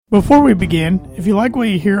Before we begin, if you like what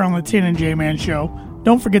you hear on the Tan and J-Man Show,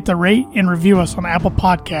 don't forget to rate and review us on Apple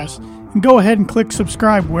Podcasts, and go ahead and click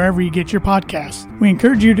subscribe wherever you get your podcasts. We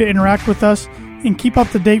encourage you to interact with us and keep up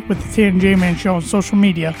to date with the Tan and J-Man Show on social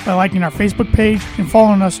media by liking our Facebook page and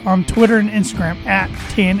following us on Twitter and Instagram at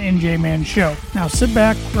Tan and J-Man Show. Now sit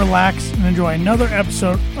back, relax, and enjoy another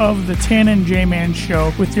episode of the Tan and J-Man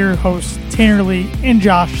Show with your hosts Tanner Lee and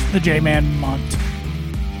Josh the J-Man Munt.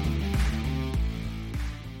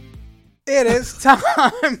 It is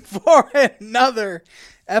time for another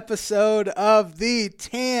episode of the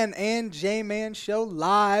Tan and J-Man Show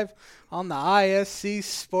live on the ISC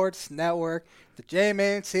Sports Network. The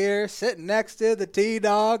J-Man's here, sitting next to the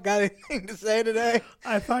T-Dog. Got anything to say today?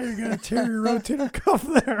 I thought you were going to tear your rotator cuff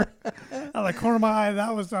there. Out of the corner of my eye,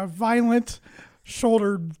 that was a violent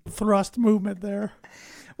shoulder thrust movement there.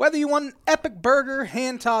 Whether you want an epic burger,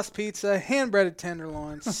 hand-tossed pizza, hand-breaded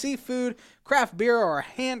tenderloins, seafood, craft beer, or a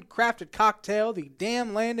handcrafted cocktail, the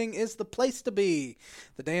Dam Landing is the place to be.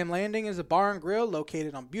 The Dam Landing is a bar and grill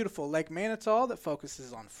located on beautiful Lake Manitou that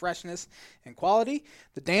focuses on freshness and quality.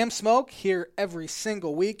 The Dam Smoke, here every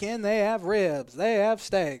single weekend. They have ribs. They have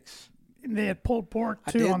steaks. They had pulled pork,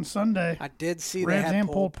 too, on Sunday. I did see ribs they had and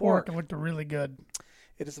pulled pork. It looked really good.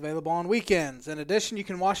 It is available on weekends. In addition, you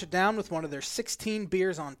can wash it down with one of their 16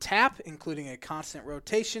 beers on tap, including a constant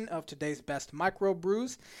rotation of today's best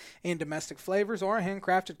microbrews and domestic flavors, or a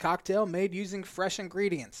handcrafted cocktail made using fresh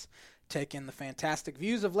ingredients. Take in the fantastic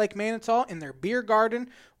views of Lake Manitou in their beer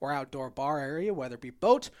garden or outdoor bar area, whether it be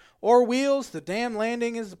boat or wheels. The Dam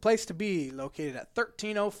Landing is the place to be, located at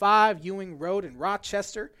 1305 Ewing Road in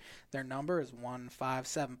Rochester. Their number is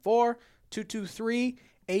 1574-223-8950.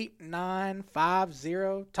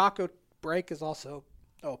 Taco break is also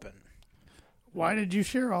open. Why did you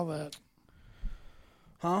share all that?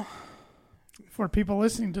 Huh? For people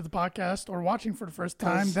listening to the podcast or watching for the first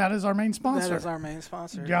time, that is our main sponsor. That is our main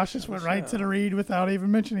sponsor. Josh just went right to the read without even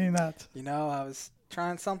mentioning that. You know, I was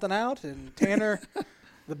trying something out, and Tanner,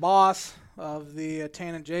 the boss of the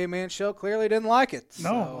Tan and J-Man Show, clearly didn't like it.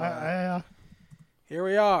 No, so, here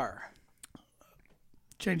we are.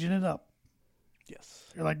 Changing it up. Yes.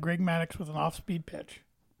 You're like Greg Maddux with an off-speed pitch.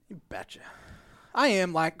 You betcha. I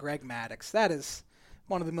am like Greg Maddux. That is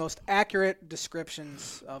one of the most accurate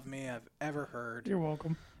descriptions of me I've ever heard. You're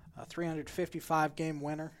welcome. A 355-game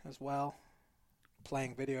winner as well.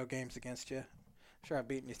 Playing video games against you. I'm sure I've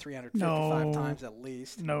beaten you 355 times at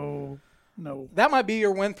least. No. That might be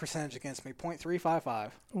your win percentage against me,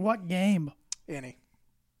 .355. What game? Any.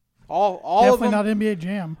 All Definitely of them, not NBA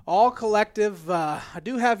Jam. all collective. I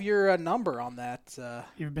do have your number on that.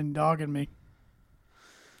 You've been dogging me.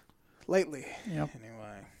 Lately. Yep.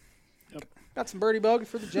 Anyway. Yep. Got some birdie bogey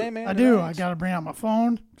for the J-Man. I do. I got to bring out my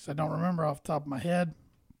phone because I don't remember off the top of my head.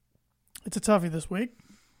 It's a toughie this week.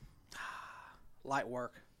 Light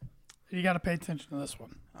work. You got to pay attention to this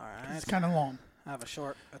one. All right. It's kind of long. I have a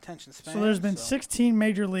short attention span. So there's been 16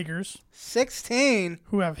 major leaguers 16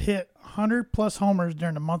 who have hit 100-plus homers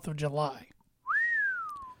during the month of July.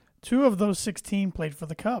 2 of those 16 played for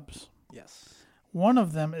the Cubs. Yes. One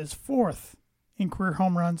of them is 4th in career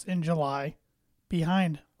home runs in July,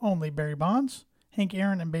 behind only Barry Bonds, Hank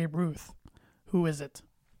Aaron, and Babe Ruth. Who is it?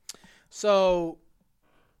 So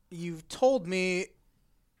you've told me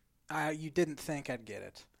you didn't think I'd get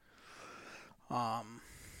it.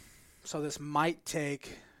 So this might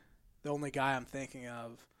take the only guy I'm thinking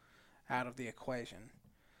of out of the equation.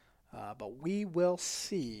 But we will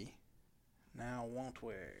see now, won't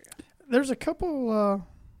we? There's a couple,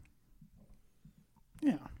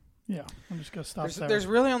 yeah. I'm just going to stop there. There's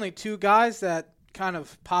really only 2 guys that kind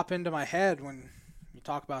of pop into my head when you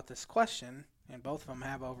talk about this question, and both of them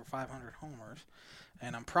have over 500 homers.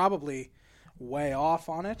 And I'm probably way off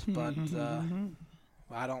on it, but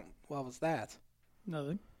I don't. What was that?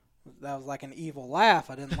 Nothing. That was like an evil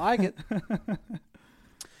laugh. I didn't like it.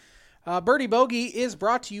 Birdie Bogey is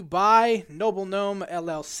brought to you by Noble Gnome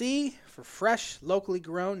LLC for fresh, locally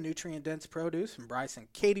grown, nutrient-dense produce from Bryce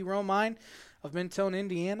and Katie Romine of Mentone,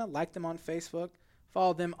 Indiana. Like them on Facebook.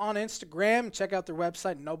 Follow them on Instagram. Check out their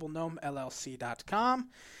website, noblegnomellc.com.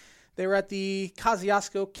 They were at the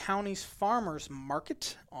Kosciuszko County's Farmers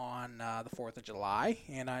Market on the 4th of July,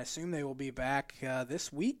 and I assume they will be back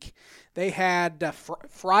this week. They had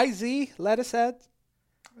Frizy lettuce heads.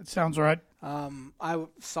 It sounds right. I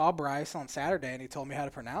saw Bryce on Saturday, and he told me how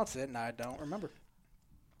to pronounce it, and I don't remember.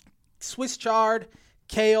 Swiss chard,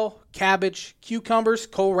 kale, cabbage, cucumbers,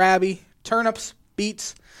 kohlrabi, turnips,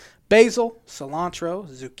 beets, basil, cilantro,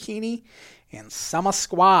 zucchini, and summer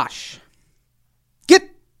squash. Get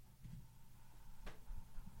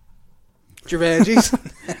Your veggies.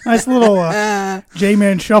 Nice little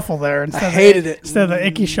J-Man shuffle there. I hated it. Instead of the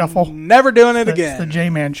icky shuffle. Never doing it again. It's the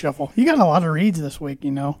J-Man shuffle. You got a lot of reads this week,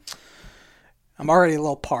 you know. I'm already a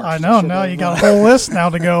little parched. I know. Now you got a whole list now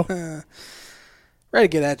to go. Ready to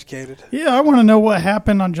get educated. Yeah, I want to know what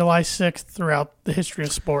happened on July 6th throughout the history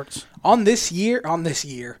of sports. On this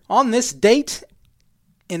date,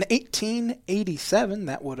 in 1887,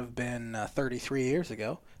 that would have been 33 years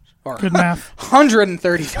ago. Or good math.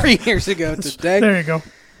 133 years ago today. There you go.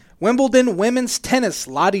 Wimbledon women's tennis.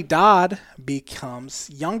 Lottie Dodd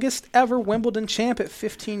becomes youngest ever Wimbledon champ at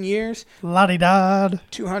 15 years. Lottie Dodd.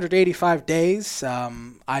 285 days.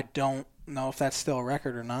 I don't know if that's still a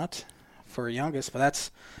record or not for youngest, but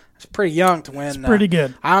that's pretty young to win. It's pretty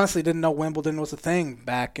good. I honestly didn't know Wimbledon was a thing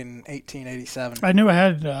back in 1887. I knew it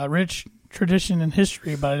had a rich tradition and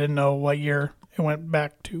history, but I didn't know what year it went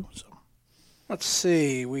back to. So let's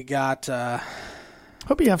see. We got...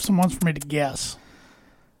 hope you have some ones for me to guess.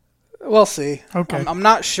 We'll see. Okay. I'm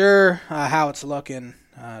not sure how it's looking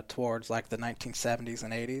towards like the 1970s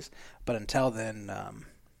and 80s, but until then,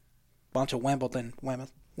 bunch of Wimbledon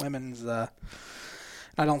women's.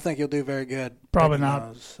 I don't think you'll do very good. Probably not.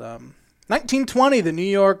 1920, the New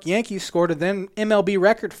York Yankees scored a then MLB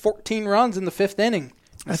record 14 runs in the fifth inning.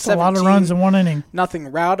 That's a lot of runs in one inning.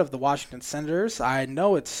 Nothing rout of the Washington Senators. I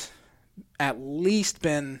know it's at least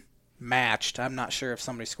been matched. I'm not sure if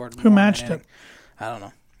somebody scored more. Who matched it? I don't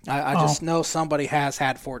know. I just know somebody has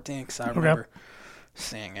had 14 because I remember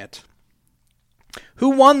seeing it. Who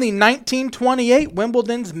won the 1928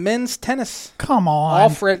 Wimbledon's men's tennis? Come on.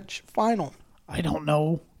 All-French final. I don't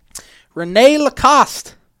know. Rene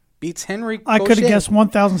Lacoste beats Henry Cochet. I could have guessed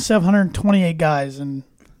 1,728 guys and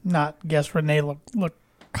not guessed Rene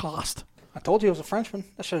Lacoste. I told you it was a Frenchman.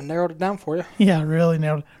 I should have narrowed it down for you. Yeah, really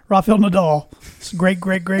nailed it. Rafael Nadal. It's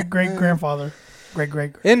great-great-great-great-grandfather.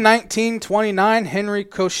 Great. In 1929, Henry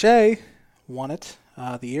Cochet won it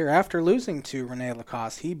the year after losing to Rene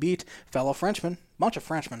Lacoste. He beat fellow Frenchmen, bunch of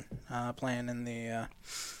Frenchmen playing in the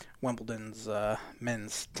Wimbledon's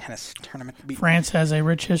men's tennis tournament. France has a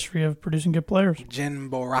rich history of producing good players. Jen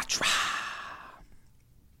Boratra.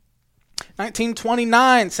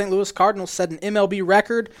 1929, St. Louis Cardinals set an MLB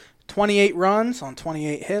record, 28 runs on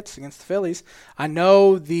 28 hits against the Phillies. I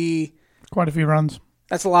know quite a few runs.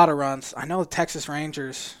 That's a lot of runs. I know the Texas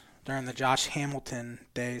Rangers during the Josh Hamilton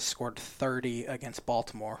days scored 30 against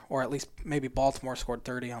Baltimore, or at least maybe Baltimore scored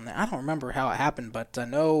 30 on that. I don't remember how it happened, but I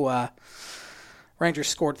know Rangers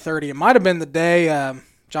scored 30. It might have been the day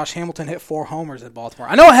Josh Hamilton hit 4 homers in Baltimore.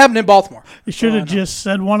 I know it happened in Baltimore. You should have just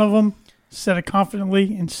said one of them, said it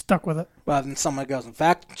confidently, and stuck with it. Well, then someone goes and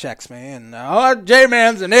fact checks me, and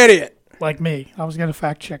J-Man's an idiot. Like me. I was going to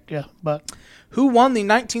fact check you, but... Who won the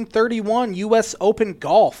 1931 U.S. Open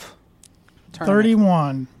Golf tournament?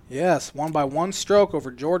 31. Yes, won by 1 stroke over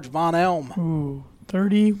George Von Elm. Ooh,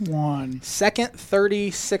 31. Second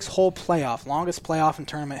 36-hole playoff, longest playoff in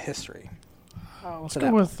tournament history. Let's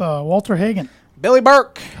go with Walter Hagen. Billy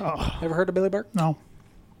Burke. Oh. Ever heard of Billy Burke? No.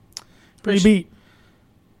 Pretty beat.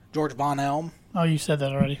 George Von Elm. Oh, you said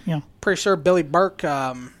that already. Yeah. Pretty sure Billy Burke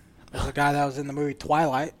was the guy that was in the movie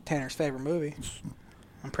Twilight, Tanner's favorite movie.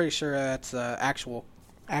 I'm pretty sure that's an actual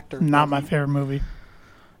actor. Not my favorite movie.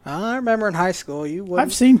 I remember in high school you would.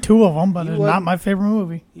 I've seen 2 of them, but it's not my favorite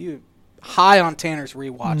movie. You high on Tanner's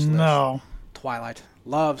rewatch list. No. Twilight.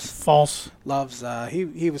 Loves. False. Loves.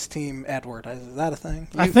 He was Team Edward. Is that a thing?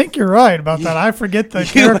 I think you're right about that. I forget the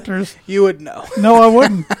characters. You would know. No, I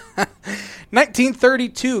wouldn't.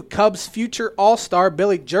 1932, Cubs future All-Star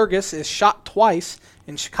Billy Jurgis is shot twice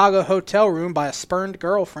in Chicago hotel room by a spurned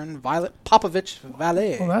girlfriend, Violet Popovich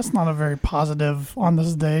Valet. Well, that's not a very positive on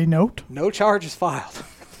this day note. No charges filed.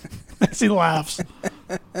 As he laughs.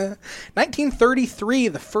 1933,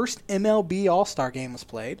 the first MLB All-Star game was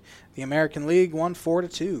played. The American League won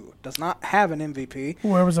 4-2. Does not have an MVP.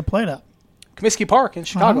 Where was it played at? Comiskey Park in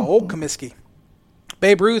Chicago. Old Comiskey.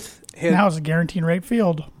 Babe Ruth hit. Now it's a guaranteed rate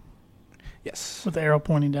field. Yes. With the arrow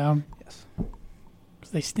pointing down. Yes.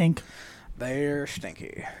 Because they stink. They're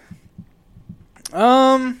stinky.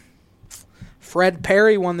 Fred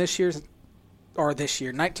Perry won this year,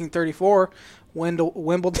 1934,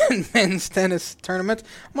 Wimbledon men's tennis tournament.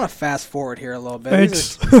 I'm going to fast forward here a little bit.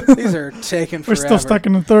 These are taking forever. We're still stuck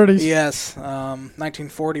in the 30s. Yes.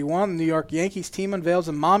 1941, the New York Yankees team unveils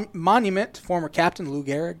a monument to former captain Lou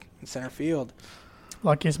Gehrig in center field.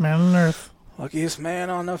 Luckiest man on earth. Luckiest man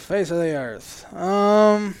on the face of the earth.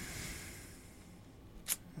 Let's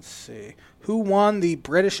see. Who won the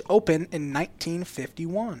British Open in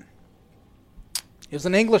 1951? It was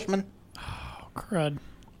an Englishman. Oh, crud.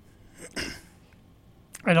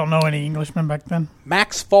 I don't know any Englishmen back then.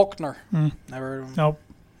 Max Faulkner. Never heard of him. Nope.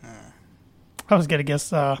 I was going to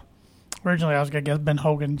guess, originally I was going to guess Ben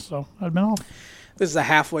Hogan, so I'd been off. This is a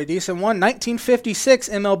halfway decent one. 1956,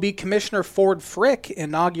 MLB Commissioner Ford Frick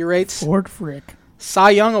inaugurates Ford Frick.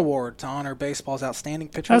 Cy Young Award to honor baseball's outstanding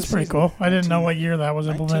pitcher. That's pretty cool. I didn't know what year that was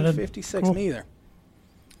implemented. 1956 Cool. neither.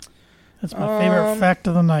 That's my favorite fact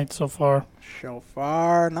of the night so far. So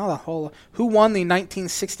far, not a whole. Who won the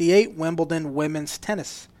 1968 Wimbledon women's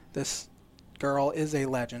tennis? This girl is a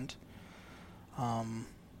legend.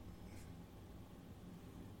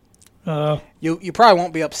 You probably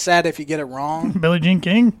won't be upset if you get it wrong. Billie Jean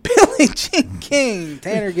King. Billie Jean King.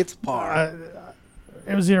 Tanner gets a par.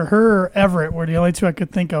 It was either her or Everett were the only two I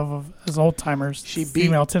could think of as old timers. She beat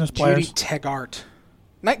female tennis players. Judy Tegart.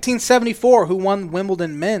 1974. Who won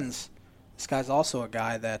Wimbledon men's? This guy's also a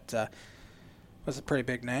guy that was a pretty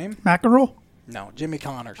big name. McEnroe? No, Jimmy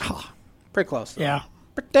Connors. Pretty close. Though. Yeah.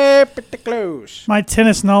 Pretty close. My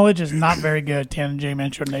tennis knowledge is not very good, Tan and J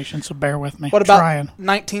Mancho Nation, so bear with me. What about Trying.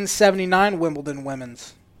 1979 Wimbledon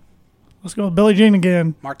women's? Let's go with Billie Jean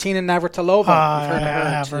again. Martina Navratilova. I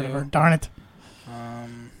have heard of her. Darn it.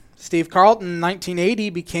 Steve Carlton,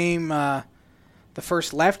 1980, became the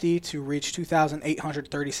first lefty to reach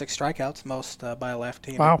 2,836 strikeouts, most by a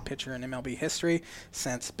left-handed pitcher in MLB history,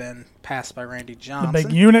 since been passed by Randy Johnson. The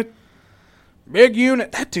big unit. Big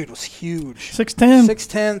unit. That dude was huge. 6'10".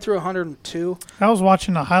 6'10", through 102. I was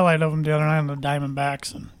watching a highlight of him the other night on the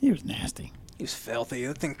Diamondbacks, and he was nasty. He was filthy.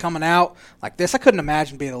 The thing coming out like this, I couldn't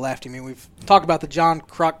imagine being a lefty. I mean, we've talked about the John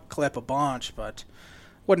Kruk clip a bunch, but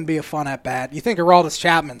wouldn't be a fun at bat. You think Aroldis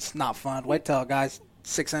Chapman's not fun. Wait till a guy's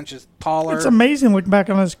 6 inches taller. It's amazing looking back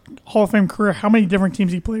on his Hall of Fame career how many different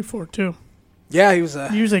teams he played for, too. Yeah, he was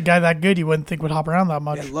usually a guy that good you wouldn't think would hop around that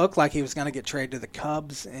much. It looked like he was going to get traded to the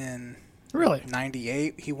Cubs in really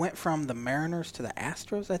 98. He went from the Mariners to the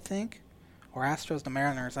Astros, I think. Or Astros to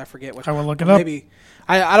Mariners, I forget which. I will look it up. Maybe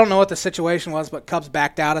I don't know what the situation was, but Cubs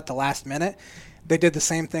backed out at the last minute. They did the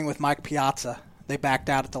same thing with Mike Piazza. They backed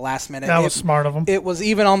out at the last minute. That was smart of them. It was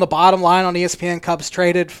even on the bottom line on ESPN. Cubs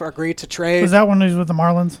agreed to trade. Was that when he was with the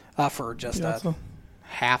Marlins? For just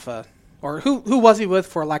half a, or who was he with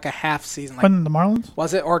for like a half season? Like, Wasn't the Marlins?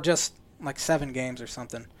 Was it, or just like 7 games or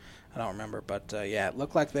something? I don't remember, but yeah, it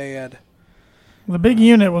looked like they had. The big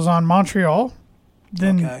unit was on Montreal.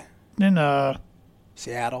 Then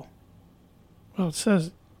Seattle. Well, it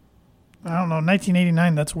says, I don't know,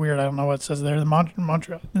 1989. That's weird. I don't know what it says there. The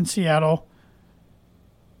Montreal, then Seattle,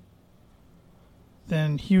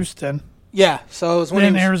 then Houston. Yeah, so it was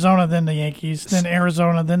when then Arizona, then the Yankees, then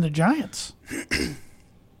Arizona, then the Giants.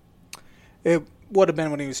 It would have been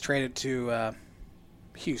when he was traded to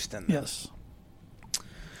Houston. Yes.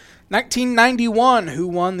 1991, who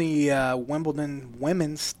won the Wimbledon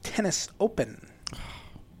Women's Tennis Open?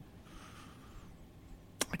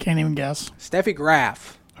 I can't even guess. Steffi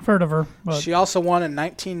Graf. I've heard of her. But she also won in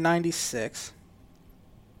 1996.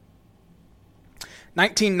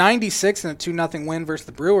 1996 in a 2-0 win versus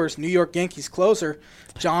the Brewers. New York Yankees closer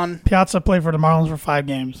John Piazza played for the Marlins for 5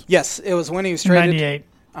 games. Yes, it was when he was traded. 98.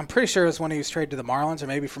 I'm pretty sure it was when he was traded to the Marlins, or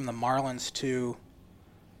maybe from the Marlins to.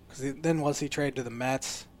 Because then was he traded to the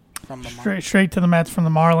Mets? From the straight to the Mets from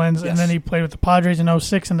the Marlins, yes. And then he played with the Padres in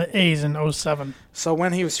 06 and the A's in 07. So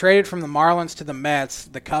when he was traded from the Marlins to the Mets,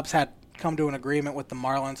 the Cubs had come to an agreement with the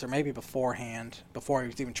Marlins, or maybe beforehand, before he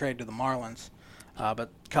was even traded to the Marlins.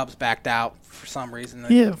 But Cubs backed out for some reason.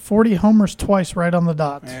 He hit 40 homers twice right on the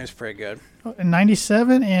dot. Yeah, it was pretty good. In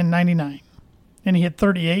 97 and 99. And he hit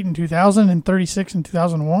 38 in 2000 and 36 in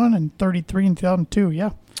 2001 and 33 in 2002.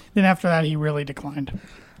 Yeah. Then after that, he really declined.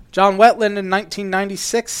 John Wetland in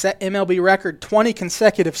 1996 set MLB record 20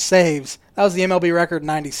 consecutive saves. That was the MLB record in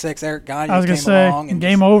 96. Eric Gagne I was going to say,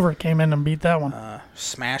 Game Over came in and beat that one.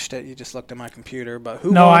 Smashed it. You just looked at my computer. But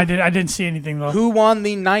I didn't see anything, though. Who won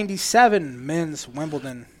the 97 men's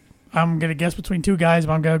Wimbledon? I'm going to guess between 2 guys,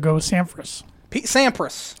 but I'm going to go with Sampras. Pete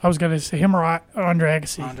Sampras. I was going to say him or Andre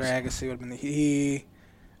Agassi. Andre Agassi would have been he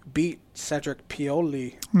beat Cedric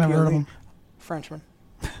Pioli. Never heard of him. Frenchman.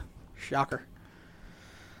 Shocker.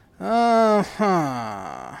 Not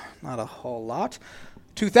a whole lot.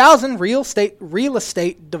 2000 real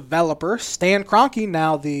estate developer Stan Kroenke,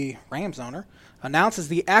 now the Rams owner, announces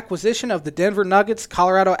the acquisition of the Denver Nuggets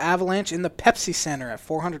Colorado Avalanche in the Pepsi Center at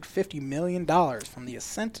 $450 million from the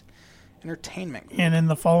Ascent Entertainment Group. And in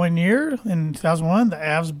the following year, in 2001, the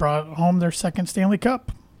Avs brought home their second Stanley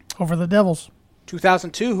Cup over the Devils.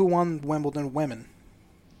 2002, who won Wimbledon women?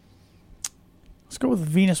 Let's go with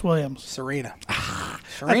Venus Williams. Serena.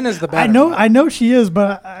 Serena's the better. I know she is,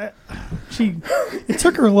 but it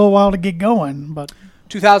took her a little while to get going. But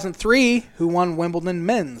 2003, who won Wimbledon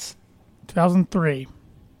men's? 2003.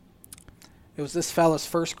 It was this fella's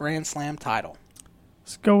first Grand Slam title.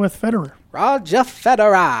 Let's go with Federer. Roger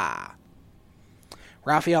Federer.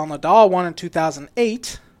 Rafael Nadal won in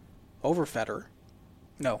 2008 over Federer.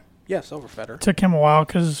 Over Federer. Took him a while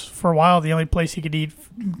because for a while the only place he could beat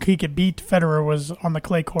Federer was on the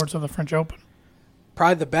clay courts of the French Open.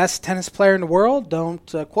 Probably the best tennis player in the world.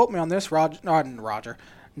 Don't quote me on this.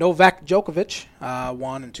 Novak Djokovic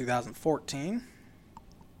won in 2014.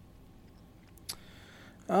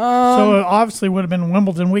 So it obviously would have been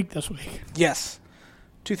Wimbledon week this week. Yes.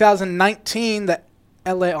 2019, the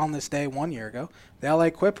LA on this day 1 year ago, the LA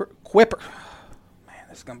Clipper. Man,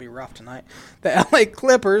 this is going to be rough tonight. The LA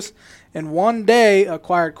Clippers in one day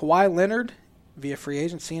acquired Kawhi Leonard via free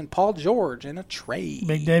agency and Paul George in a trade.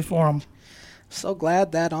 Big day for him. So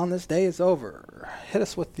glad that on this day is over. Hit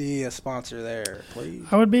us with the sponsor there, please.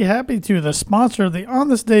 I would be happy to. The sponsor of the On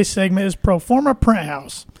This Day segment is Proforma Print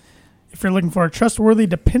House. If you're looking for a trustworthy,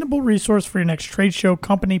 dependable resource for your next trade show,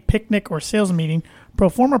 company, picnic, or sales meeting,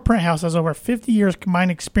 Proforma Print House has over 50 years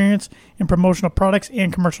combined experience in promotional products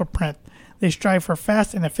and commercial print. They strive for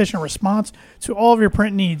fast and efficient response to all of your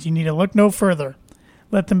print needs. You need to look no further.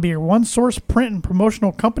 Let them be your one-source print and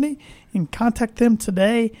promotional company, and contact them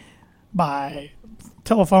today by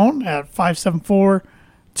telephone at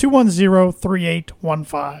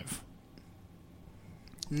 574-210-3815.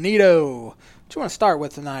 Neato. What do you want to start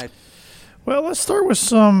with tonight? Well, let's start with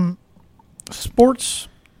some sports.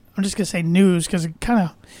 I'm just going to say news because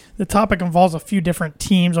the topic involves a few different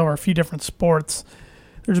teams over a few different sports.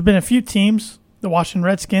 There's been a few teams, the Washington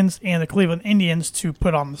Redskins and the Cleveland Indians, to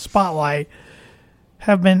put on the spotlight,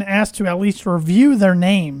 have been asked to at least review their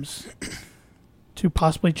names to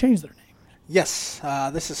possibly change their names. Yes,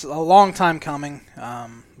 this is a long time coming.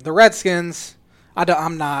 The Redskins,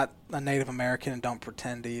 I'm not a Native American and don't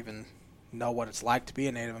pretend to even know what it's like to be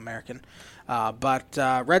a Native American. But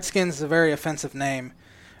Redskins is a very offensive name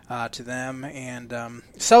to them, and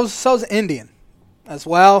so's Indian as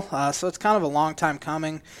well. So it's kind of a long time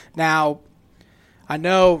coming. Now, I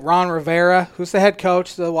know Ron Rivera, who's the head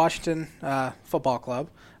coach of the Washington Football Club,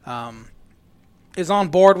 is on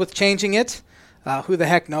board with changing it. Who the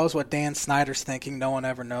heck knows what Dan Snyder's thinking? No one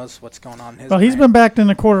ever knows what's going on in his brain. He's been backed in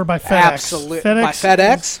the quarter by FedEx. Absolutely. By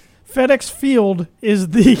FedEx? FedEx Field is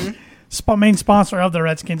the main sponsor of the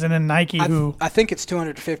Redskins, and then Nike, I think it's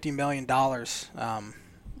 $250 million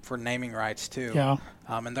for naming rights, too. Yeah.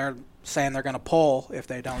 And they're saying they're going to pull if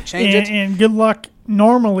they don't change it. And good luck.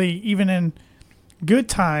 Normally, even in good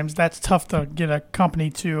times, that's tough to get a company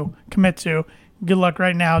to commit to. Good luck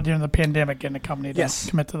right now during the pandemic getting a company to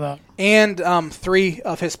commit to that. And 3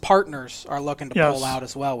 of his partners are looking to pull out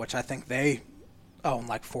as well, which I think they own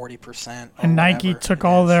like 40%. And Nike took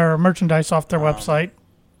all their merchandise off their website.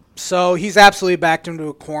 So he's absolutely backed into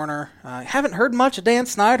a corner. Haven't heard much of Dan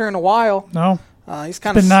Snyder in a while. No. He's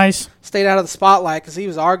kind of nice. Stayed out of the spotlight because he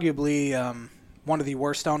was arguably one of the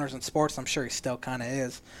worst owners in sports. I'm sure he still kind of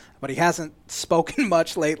is. But he hasn't spoken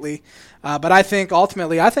much lately. But I think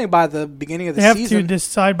ultimately, by the beginning of the season, they have to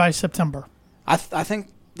decide by September. I think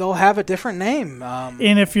they'll have a different name.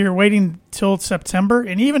 And if you're waiting till September,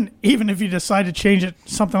 and even if you decide to change it,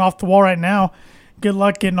 something off the wall right now, good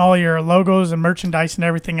luck getting all your logos and merchandise and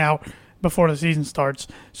everything out before the season starts.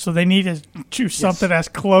 So they need to choose something as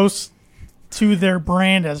close to their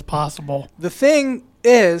brand as possible. The thing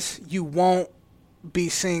is, you won't be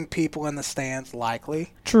seeing people in the stands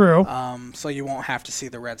likely. True. So you won't have to see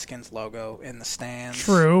the Redskins logo in the stands.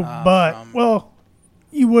 True,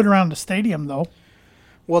 you would around the stadium, though.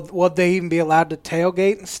 Would they even be allowed to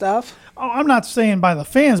tailgate and stuff? Oh, I'm not saying by the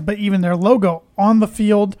fans, but even their logo on the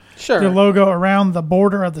field, sure. Their logo around the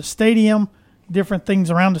border of the stadium, different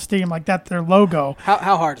things around the stadium like that, their logo.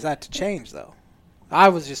 How hard is that to change, though? I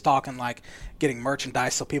was just talking like getting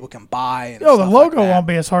merchandise so people can buy. And the logo won't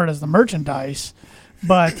be as hard as the merchandise,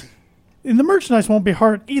 but and the merchandise won't be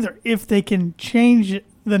hard either if they can change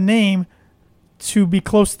the name to be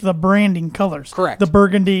close to the branding colors. Correct. The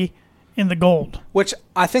burgundy and the gold. Which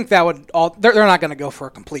I think that would they're not going to go for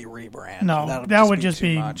a complete rebrand. No, that would just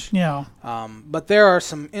be much. Yeah. But there are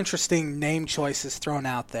some interesting name choices thrown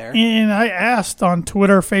out there. And I asked on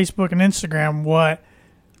Twitter, Facebook, and Instagram what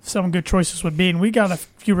some good choices would be, and we got a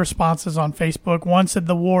few responses on Facebook. One said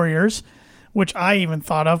the Warriors, which I even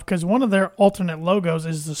thought of because one of their alternate logos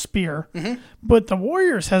is the spear. Mm-hmm. But the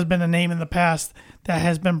Warriors has been a name in the past that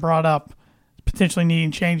has been brought up, potentially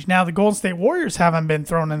needing change. Now, the Golden State Warriors haven't been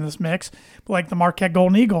thrown in this mix, but like the Marquette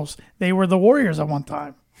Golden Eagles, they were the Warriors at one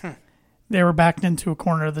time. They were backed into a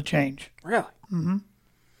corner of the change. Really? Mm-hmm.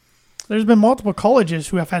 There's been multiple colleges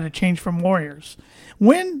who have had to change from Warriors.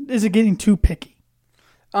 When is it getting too picky?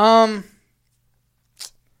 That's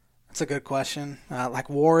a good question. Like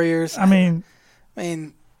Warriors. I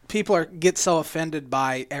mean, people get so offended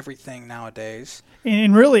by everything nowadays.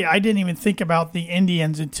 And really, I didn't even think about the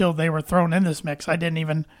Indians until they were thrown in this mix. I didn't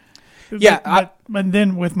even. Yeah. But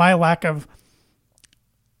then with my lack of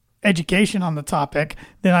education on the topic,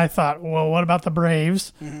 then I thought, well, what about the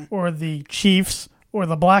Braves or the Chiefs or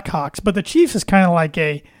the Blackhawks? But the Chiefs is kind of like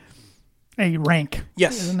a rank.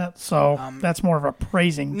 Yes. Isn't it? So that's more of a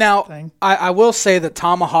praising thing. I will say the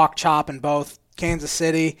tomahawk chop in both Kansas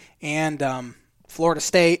City and Florida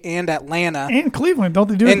State and Atlanta. And Cleveland. Don't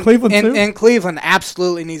they do it in Cleveland too? And Cleveland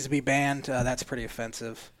absolutely needs to be banned. That's pretty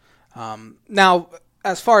offensive. Now,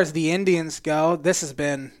 as far as the Indians go, this has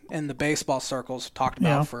been in the baseball circles talked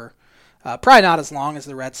about for probably not as long as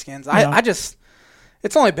the Redskins.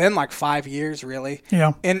 It's only been like 5 years, really.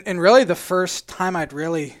 Yeah. And really the first time I'd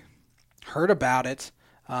really heard about it,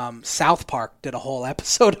 South Park did a whole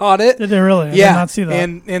episode on it. Did they really? I did not see that.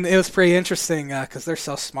 And it was pretty interesting because they're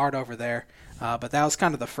so smart over there. But that was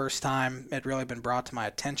kind of the first time it really been brought to my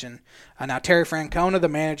attention. Now, Terry Francona, the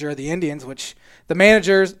manager of the Indians, which the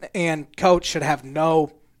managers and coach should have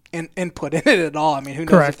no input in it at all. I mean, who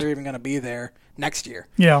knows if they're even going to be there next year.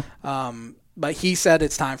 Yeah. But he said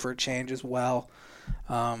it's time for a change as well.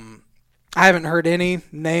 I haven't heard any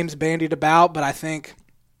names bandied about, but I think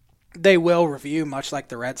they will review much like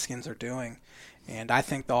the Redskins are doing. And I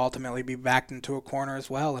think they'll ultimately be backed into a corner as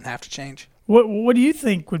well and have to change. What do you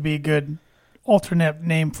think would be a good alternate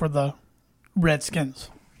name for the Redskins?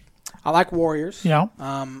 I like Warriors. Yeah.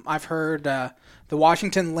 I've heard the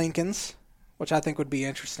Washington Lincolns, which I think would be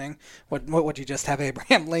interesting. What would you just have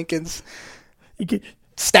Abraham Lincoln's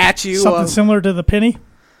statue? Something similar to the penny?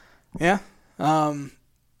 Yeah.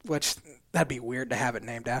 Which that'd be weird to have it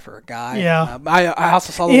named after a guy. Yeah. I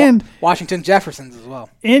also saw the Washington Jeffersons as well.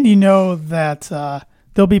 And you know that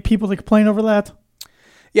there'll be people that complain over that?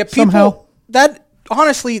 Yeah, people. Somehow.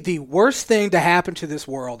 Honestly, the worst thing to happen to this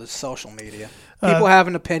world is social media. People have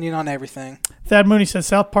an opinion on everything. Thad Mooney says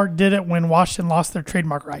South Park did it when Washington lost their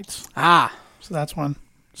trademark rights. So that's one.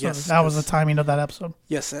 So yes, that was the timing of that episode.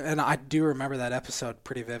 Yes, and I do remember that episode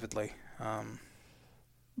pretty vividly.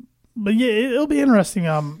 But yeah, it'll be interesting.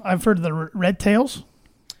 I've heard of the Red Tails.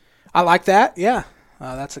 I like that, yeah.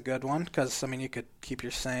 That's a good one because, you could keep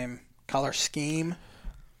your same color scheme.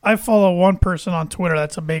 I follow one person on Twitter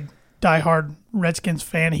that's a big diehard Redskins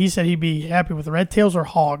fan. He said he'd be happy with the Red Tails or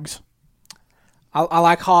Hogs. I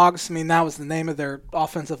like Hogs. That was the name of their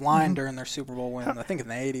offensive line during their Super Bowl win, I think in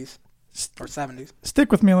the 80s or 70s.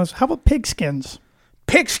 Stick with me, Liz. How about Pigskins?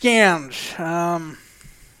 Pigskins.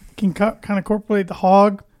 Can kind of incorporate the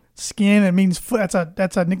hog skin. It means that's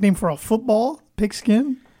a nickname for a football.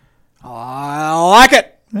 Pigskin. I like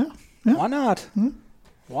it. Yeah. Why not?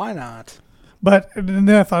 Why not? But then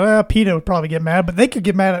I thought, PETA would probably get mad, but they could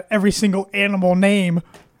get mad at every single animal name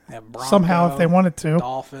Bronco, somehow if they wanted to.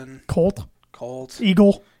 Dolphin. Colt.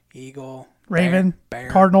 Eagle. Raven.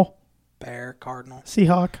 Bear. Cardinal. Cardinal.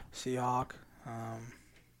 Seahawk.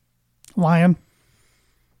 Lion.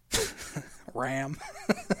 Ram.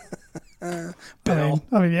 Bill.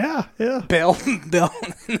 Yeah. Bill.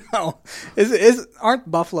 No.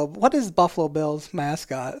 Aren't Buffalo? What is Buffalo Bill's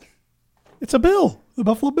mascot? It's a bill. The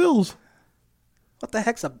Buffalo Bills. What the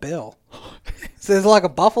heck's a bill? Is it like a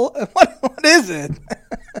buffalo? What is it?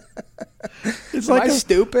 Am I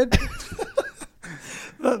stupid?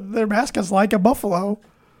 Their mascot's like a buffalo.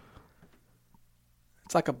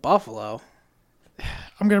 It's like a buffalo.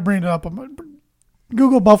 I'm going to bring it up.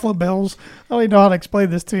 Google Buffalo Bills. I don't even know how to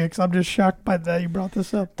explain this to you because I'm just shocked by that you brought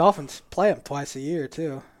this up. Dolphins play them twice a year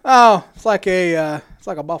too. Oh, it's like a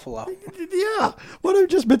buffalo. Yeah, what I've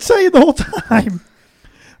just been saying the whole time.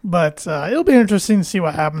 But it'll be interesting to see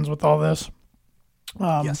what happens with all this.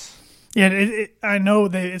 Yes. Yeah, I know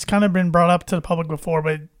that it's kind of been brought up to the public before,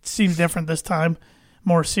 but it seems different this time.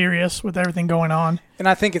 More serious with everything going on. And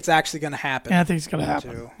I think it's actually going to happen. And I think it's going to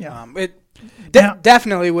happen. Too. Yeah.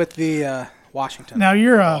 Definitely with the Washington. Now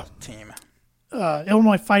you're a team.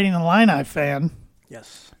 Illinois Fighting Illini fan.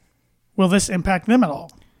 Yes. Will this impact them at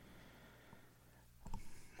all?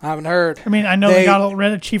 I haven't heard. I know they got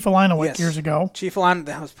rid of Chief Illini years ago. Chief Illini,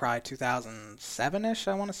 that was probably 2007-ish,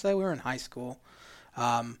 I want to say. We were in high school.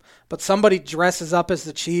 But somebody dresses up as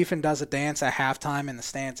the chief and does a dance at halftime in the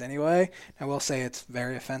stands anyway. I will say it's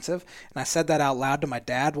very offensive. And I said that out loud to my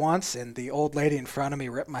dad once, and the old lady in front of me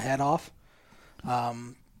ripped my head off.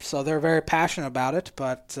 So they're very passionate about it.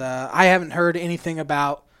 But I haven't heard anything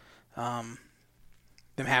about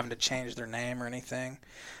them having to change their name or anything.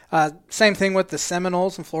 Same thing with the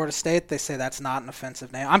Seminoles in Florida State. They say that's not an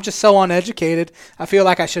offensive name. I'm just so uneducated. I feel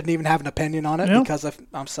like I shouldn't even have an opinion on it because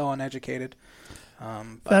I'm so uneducated.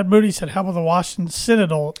 Thad Moody said, how about the Washington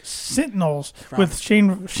Sentinels with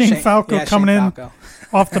Shane Falco coming in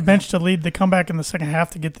off the bench to lead the comeback in the second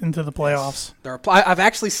half to get into the playoffs? I've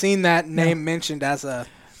actually seen that name mentioned as a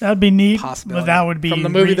that'd be neat, possibility. but that would be from the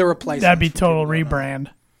movie The Replacements. That'd be total rebrand.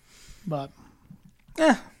 But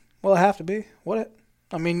well, it have to be.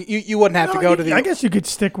 I mean, you wouldn't have to go to the. I guess you could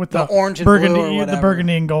stick with the orange and burgundy, blue or whatever. the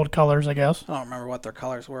burgundy and gold colors. I guess I don't remember what their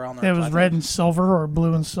colors were on there. It was red and silver, or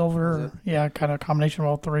blue and silver. Or, kind of a combination of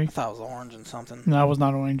all three. I thought it was orange and something. No, it was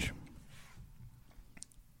not orange.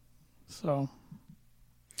 So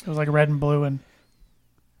it was like red and blue and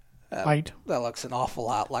white. That looks an awful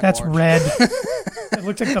lot like. That's orange. red. It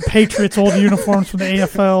looks like the Patriots' old uniforms from the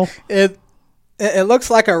AFL. It looks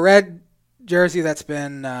like a red jersey that's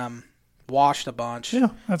been washed a bunch. Yeah,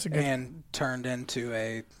 that's a good. And turned into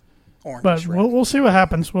a orange. But red. we'll see what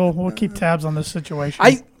happens. We'll keep tabs on this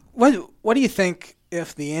situation. What do you think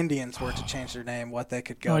if the Indians were to change their name? What they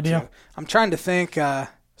could go to? I'm trying to think.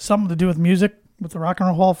 Something to do with music with the Rock and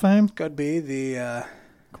Roll Hall of Fame. Could be the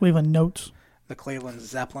Cleveland Notes. The Cleveland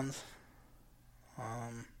Zeppelins.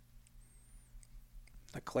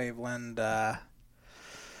 The Cleveland.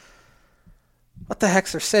 What the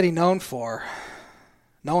heck's their city known for?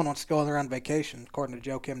 No one wants to go there on vacation, according to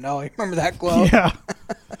Joe Kim Noe. Remember that globe? Yeah.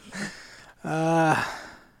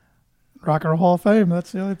 Rock and Roll Hall of Fame.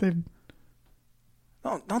 That's the only thing.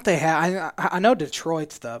 Don't they have? I know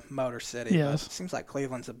Detroit's the Motor City. Yes. But it seems like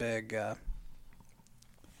Cleveland's a big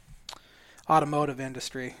automotive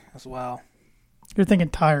industry as well. You're thinking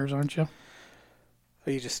tires, aren't you?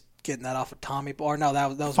 Are you just getting that off of Tommy? Or no, that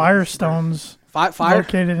was Firestones.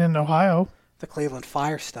 Located in Ohio. The Cleveland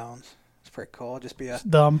Firestones. It's pretty cool. Just be it's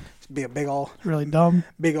dumb. Be a big old. Really dumb.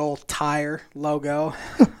 Big old tire logo.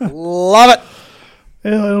 Love it.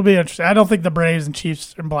 It'll be interesting. I don't think the Braves and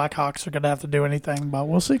Chiefs and Blackhawks are going to have to do anything, but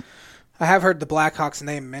we'll see. I have heard the Blackhawks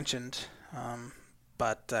name mentioned,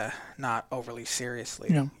 but not overly seriously.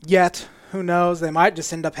 Yeah. Yet, who knows? They might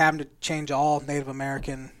just end up having to change all Native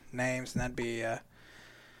American names, and that'd be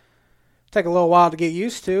take a little while to get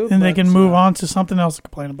used to. And they can move on to something else to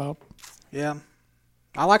complain about. Yeah.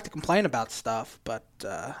 I like to complain about stuff, but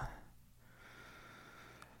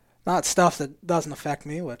not stuff that doesn't affect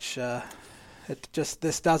me, which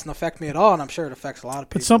this doesn't affect me at all, and I'm sure it affects a lot of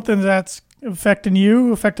people. But something that's affecting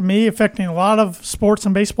you, affecting me, affecting a lot of sports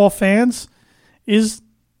and baseball fans is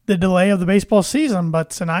the delay of the baseball season. But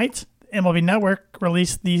tonight, MLB Network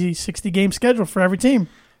released the 60-game schedule for every team.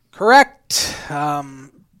 Correct.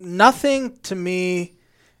 Nothing to me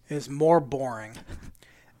is more boring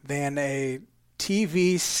than a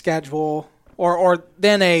TV schedule or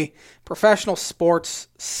than a professional sports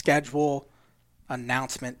schedule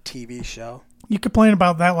announcement TV show. You complain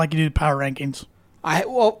about that like you do the power rankings.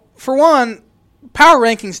 Well, for one, power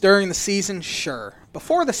rankings during the season, sure.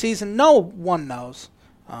 Before the season, no one knows.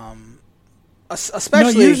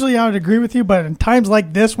 Especially usually I would agree with you, but in times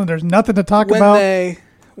like this when there's nothing to talk about,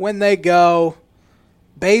 when they go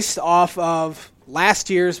based off of last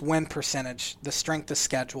year's win percentage, the strength of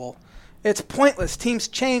schedule, it's pointless. Teams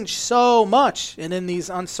change so much, and in these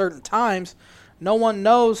uncertain times, no one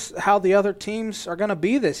knows how the other teams are going to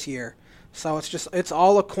be this year. So it's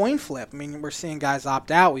all a coin flip. I mean, we're seeing guys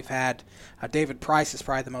opt out. We've had David Price is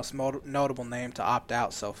probably the most notable name to opt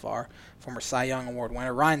out so far, former Cy Young Award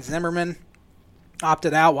winner. Ryan Zimmerman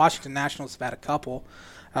opted out. Washington Nationals have had a couple.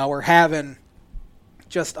 We're having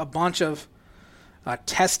just a bunch of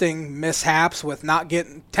testing mishaps with not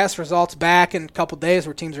getting test results back in a couple days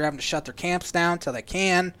where teams are having to shut their camps down till they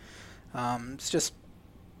can. It's just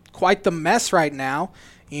quite the mess right now.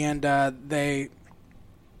 And they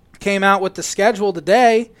came out with the schedule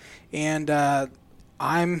today, and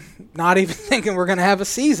I'm not even thinking we're going to have a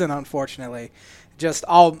season, unfortunately.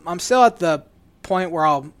 I'm still at the point where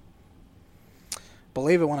I'll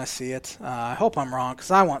believe it when I see it. I hope I'm wrong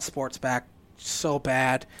because I want sports back so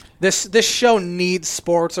bad. This show needs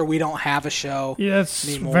sports, or we don't have a show. Yes,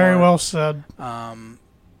 anymore. Very well said.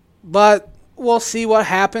 But we'll see what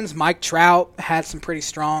happens. Mike Trout had some pretty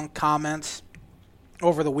strong comments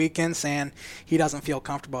over the weekend saying he doesn't feel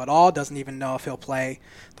comfortable at all, doesn't even know if he'll play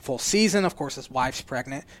the full season. Of course, his wife's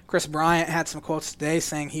pregnant. Chris Bryant had some quotes today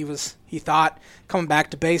saying he thought coming back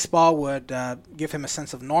to baseball would give him a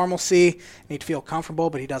sense of normalcy and he'd feel comfortable,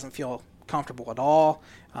 but he doesn't feel comfortable at all.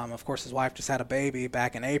 Of course, his wife just had a baby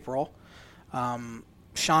back in April.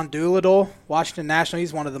 Sean Doolittle, Washington National,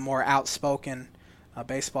 he's one of the more outspoken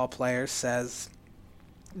baseball players, says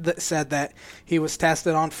said that he was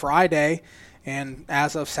tested on Friday, and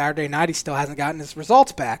as of Saturday night, he still hasn't gotten his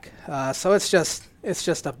results back. So it's just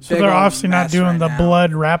a big. So they're obviously not doing the now.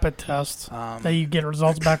 blood rapid test that you get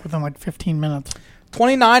results back within like 15 minutes.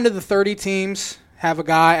 29 of the 30 teams have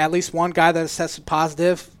at least one guy that has tested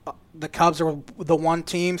positive. The Cubs are the one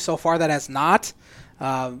team so far that has not,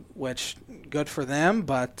 which good for them,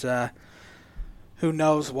 but who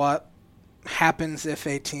knows what happens if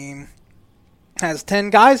a team has 10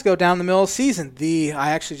 guys go down the middle of the season.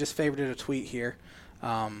 I actually just favorited a tweet here.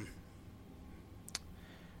 I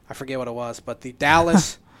forget what it was, but the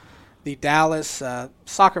Dallas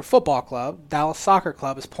Soccer Football Club, Dallas Soccer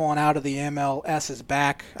Club, is pulling out of the MLS's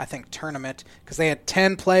back, I think, tournament because they had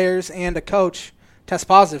 10 players and a coach test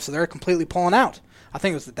positive, so they're completely pulling out. I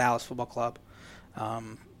think it was the Dallas Football Club.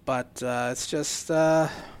 But it's just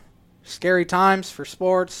scary times for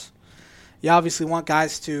sports. You obviously want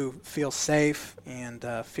guys to feel safe and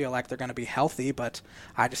feel like they're going to be healthy, but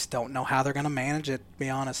I just don't know how they're going to manage it, to be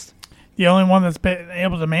honest. The only one that's been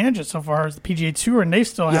able to manage it so far is the PGA Tour, and they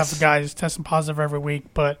still have guys testing positive every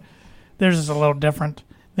week, but theirs is a little different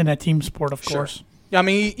than a team sport, of course. I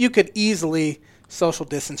mean, you could easily social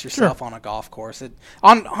distance yourself on a golf course.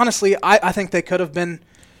 Honestly, I think they could have been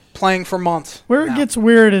playing for months. Where it gets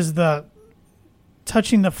weird is the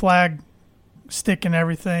touching the flag stick and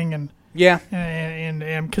everything, and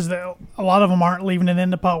because a lot of them aren't leaving it in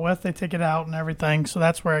the putt with. They take it out and everything, so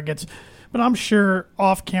that's where it gets. But I'm sure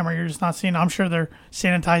off camera you're just not seeing. I'm sure they're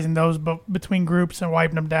sanitizing those between groups and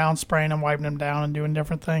wiping them down, spraying them, wiping them down, and doing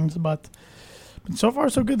different things. But so far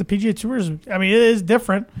so good. The PGA Tour is. I mean, it is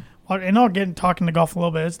different. And I'll get talking to golf a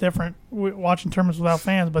little bit. It's different watching tournaments without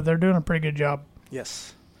fans, but they're doing a pretty good job.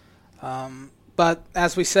 Yes. But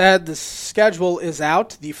as we said, the schedule is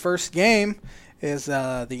out. The first game is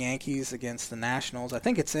the Yankees against the Nationals. I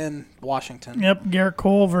think it's in Washington. Yep, Garrett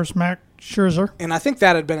Cole versus Max Scherzer. And I think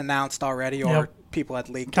that had been announced already, or people had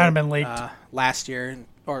leaked kind of been leaked last year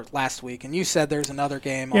or last week. And you said there's another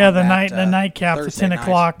game. Yeah, the nightcap at 10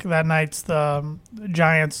 o'clock. That night's the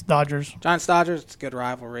Giants-Dodgers. Giants-Dodgers, it's a good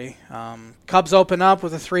rivalry. Cubs open up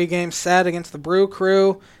with a 3-game set against the Brew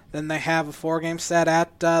Crew. Then they have a 4-game set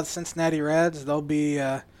at the Cincinnati Reds. They'll be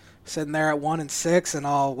sitting there at 1-6, and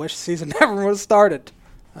I'll wish the season never would have started.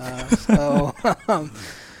 So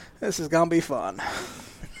this is going to be fun.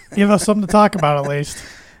 Give us something to talk about at least.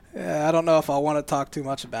 Yeah, I don't know if I want to talk too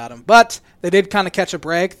much about them. But they did kind of catch a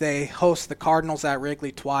break. They host the Cardinals at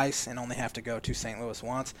Wrigley twice and only have to go to St. Louis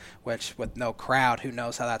once, which with no crowd, who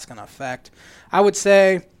knows how that's going to affect. I would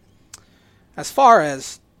say as far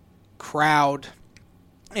as crowd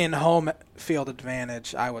in home field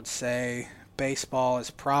advantage, I would say baseball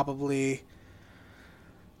is probably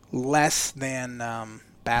less than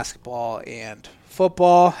basketball and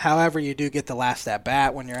football. However, you do get the last at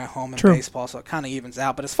bat when you're at home in baseball, so it kind of evens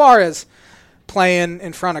out. But as far as playing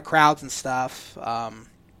in front of crowds and stuff,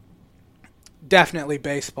 definitely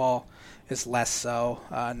baseball is less so.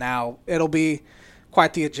 Now, it'll be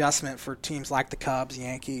quite the adjustment for teams like the Cubs,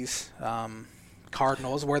 Yankees,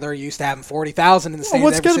 Cardinals, where they're used to having 40,000 in the stands.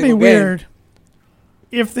 What's going to be weird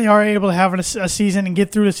if they are able to have a season and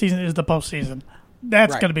get through the season is the postseason.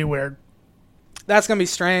 That's going to be weird. That's going to be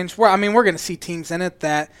strange. We're going to see teams in it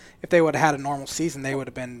that if they would have had a normal season, they would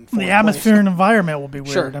have been. The atmosphere and environment will be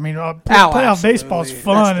weird. Sure. I mean, playoff baseball is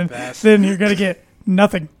fun, and then you're going to get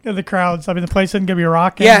nothing in the crowds. I mean, the place isn't going to be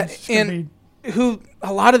rocking. Yeah, and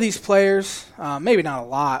a lot of these players, maybe not a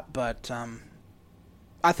lot, but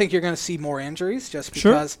I think you're going to see more injuries just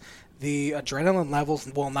because the adrenaline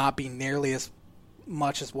levels will not be nearly as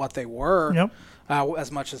much as what they were,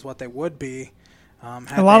 as much as what they would be.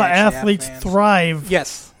 A lot of athletes thrive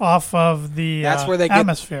off of the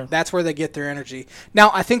atmosphere. That's where they get their energy.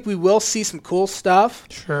 Now, I think we will see some cool stuff.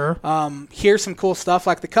 Sure. Here's some cool stuff.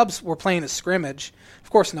 Like the Cubs were playing a scrimmage.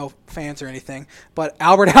 Of course, no fans or anything. But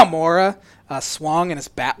Albert Almora swung and his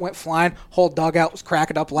bat went flying. Whole dugout was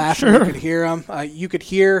cracking up laughing. Sure. You could hear him. You could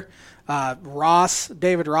hear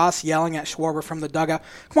David Ross yelling at Schwarber from the dugout,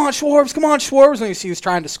 "Come on, Schwarbs! Come on, Schwarbs!" When he was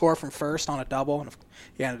trying to score from first on a double, and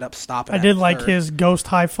he ended up stopping. I did like his ghost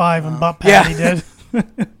high five and butt pat he did.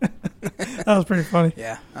 That was pretty funny.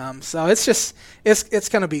 Yeah. So it's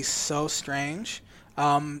going to be so strange.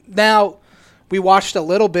 Now, we watched a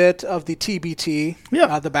little bit of the TBT,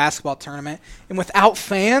 the basketball tournament, and without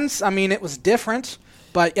fans, I mean, it was different.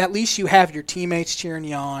 But at least you have your teammates cheering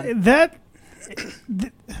you on.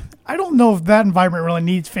 I don't know if that environment really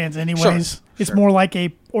needs fans anyways. Sure. It's more like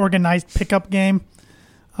a organized pickup game.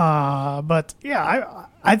 But yeah,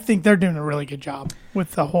 I think they're doing a really good job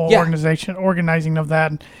with the whole organizing of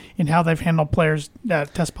that and how they've handled players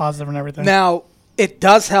that test positive and everything. Now, It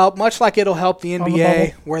does help, much like it'll help the the NBA,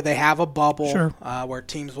 bubble. where they have a bubble, Sure. where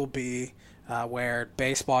teams will be, where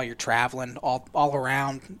baseball, you're traveling all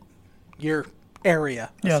around your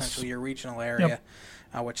area, Yes. essentially your regional area,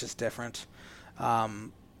 which is different.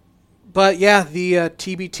 But yeah, the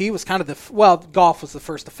TBT was kind of golf was the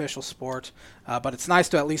first official sport, but it's nice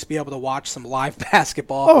to at least be able to watch some live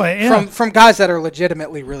basketball from guys that are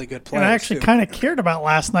legitimately really good players. And I actually kind of cared about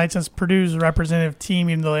last night since Purdue's representative team,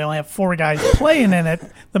 even though they only have 4 guys playing in it,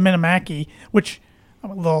 the Minimaki, which a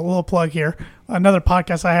little plug here. Another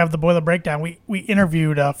podcast I have, the Boiler Breakdown. We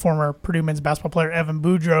interviewed former Purdue men's basketball player Evan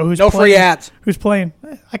Boudreaux, free ads. Who's playing?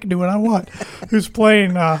 I can do what I want. Who's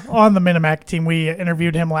playing on the Minimaki team? We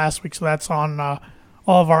interviewed him last week, so that's on all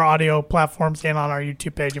of our audio platforms and on our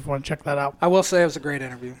YouTube page if you want to check that out. I will say it was a great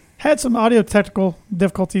interview. Had some audio technical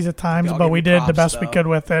difficulties at times, but we did the best we could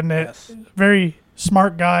with it. And very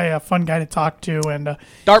smart guy, a fun guy to talk to, and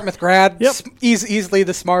Dartmouth grad, easily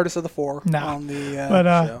the smartest of the 4 on the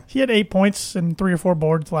show. He had 8 points and 3 or 4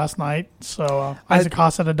 boards last night. So Isaac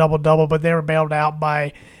Haas had a double-double, but they were bailed out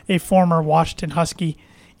by a former Washington Husky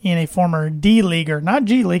and a former D-leaguer, not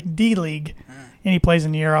G-League, D-League, and he plays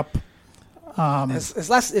in Europe.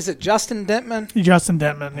 Is it Justin Dentman? Justin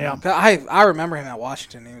Dentman, yeah. I remember him at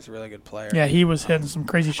Washington. He was a really good player. Yeah, he was hitting some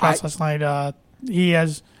crazy shots last night. He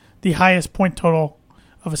has the highest point total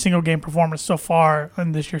of a single game performance so far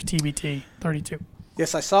in this year's TBT, 32.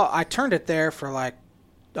 Yes, I turned it there for like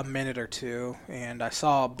a minute or two, and I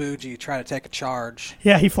saw Bougie try to take a charge.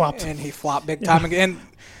 Yeah, he flopped. And he flopped big time again.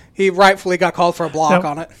 He rightfully got called for a block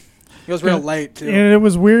on it. He was real late, too. And it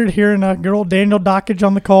was weird hearing good old Daniel Dockage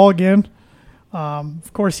on the call again.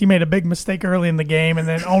 Of course, he made a big mistake early in the game and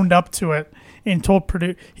then owned up to it and told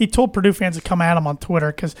Purdue fans to come at him on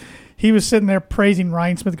Twitter because he was sitting there praising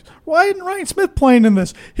Ryan Smith. Why isn't Ryan Smith playing in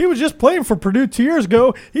this? He was just playing for Purdue 2 years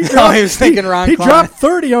ago. He was thinking Ryan Klein. He dropped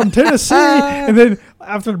 30 on Tennessee. And then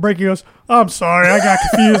after the break, he goes, I'm sorry, I got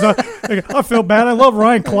confused. I feel bad. I love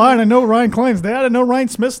Ryan Klein. I know Ryan Klein's dad. I know Ryan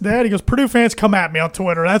Smith's dad. He goes, Purdue fans come at me on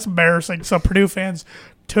Twitter. That's embarrassing. So Purdue fans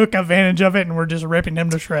took advantage of it and were just ripping him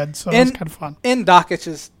to shreds. So it was kind of fun. In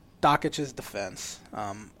Dockage's defense,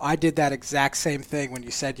 I did that exact same thing when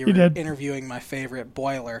you said you were interviewing my favorite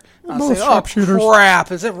Boiler. I was saying, sharpshooters.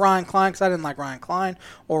 Crap, is it Ryan Klein? Because I didn't like Ryan Klein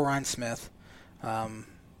or Ryan Smith.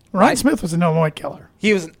 Ryan Smith was an Illinois killer.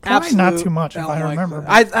 He was an Klein, absolute not too much, if I remember.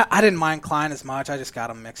 I didn't mind Klein as much. I just got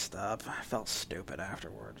him mixed up. I felt stupid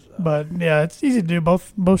afterwards. Though. But, yeah, it's easy to do.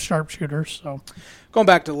 Both sharpshooters. So going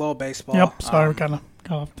back to little baseball. Yep, sorry, we kind of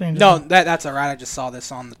things. No, that's all right. I just saw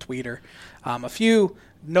this on the tweeter. A few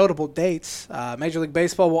notable dates. Major League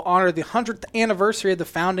Baseball will honor the 100th anniversary of the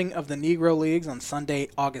founding of the Negro Leagues on Sunday,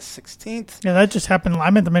 August 16th. Yeah, that just happened. I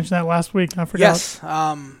meant to mention that last week. I forgot. Yes.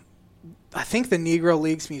 I think the Negro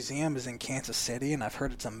Leagues Museum is in Kansas City, and I've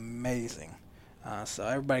heard it's amazing. So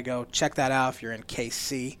everybody go check that out if you're in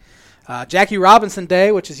KC. Jackie Robinson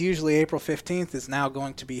Day, which is usually April 15th, is now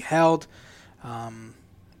going to be held. I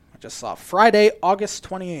just saw Friday, August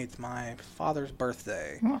 28th, my father's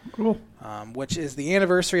birthday. Oh, cool. Which is the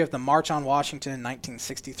anniversary of the March on Washington in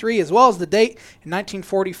 1963, as well as the date in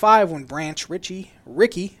 1945 when Branch Rickey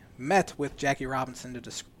met with Jackie Robinson to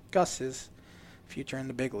discuss his future in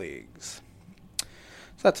the big leagues.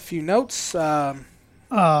 So that's a few notes. Going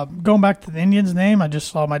back to the Indians' name, I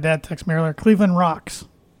just saw my dad text me earlier. Cleveland Rocks.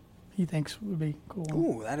 He thinks would be cool.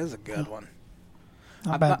 Ooh, that is a good one.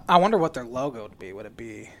 Not bad. I wonder what their logo would be. Would it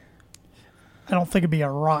be? I don't think it'd be a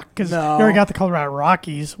rock because you already got the Colorado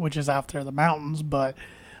Rockies, which is out there, the mountains. But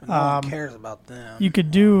no one cares about them. You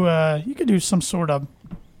could do some sort of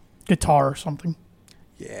guitar or something.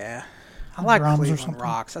 Yeah, I like Cleveland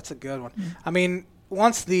Rocks. That's a good one. I mean,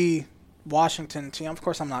 once the Washington team, of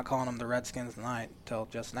course, I'm not calling them the Redskins tonight until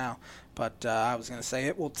just now, but I was going to say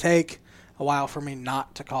it will take a while for me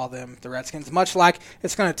not to call them the Redskins, much like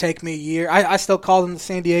it's going to take me a year. I still call them the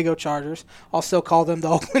San Diego Chargers. I'll still call them the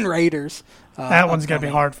Oakland Raiders. That one's going to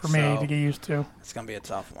be hard for me to get used to. It's going to be a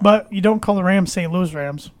tough one. But you don't call the Rams St. Louis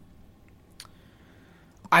Rams.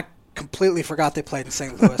 I completely forgot they played in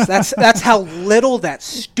St. Louis. That's how little that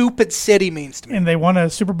stupid city means to me. And they won a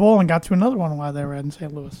Super Bowl and got to another one while they were in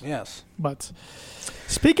St. Louis. Yes. But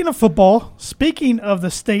speaking of football, speaking of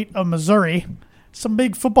the state of Missouri, some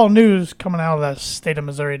big football news coming out of the state of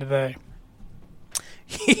Missouri today.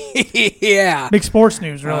 Yeah. Big sports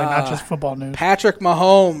news, really, not just football news. Patrick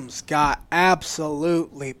Mahomes got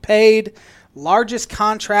absolutely paid. Largest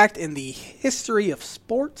contract in the history of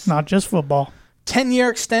sports. Not just football. 10-year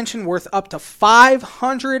extension worth up to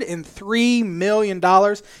 $503 million.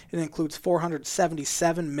 It includes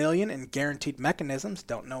 $477 million in guaranteed mechanisms.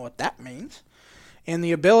 Don't know what that means. and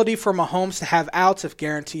the ability for Mahomes to have outs if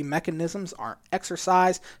guarantee mechanisms aren't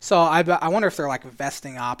exercised. So I wonder if they're like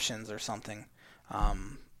vesting options or something.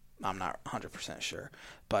 I'm not 100% sure.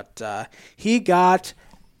 But he got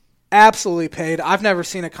absolutely paid. I've never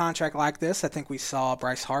seen a contract like this. I think we saw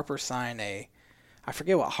Bryce Harper sign I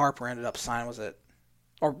forget what Harper ended up signing. Was it?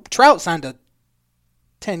 Or Trout signed a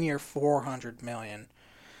 10-year, $400 million.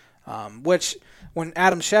 Which, when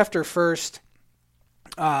Adam Schefter first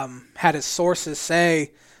had his sources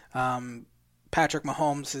say Patrick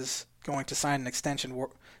Mahomes is going to sign an extension,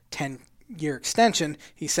 10-year extension,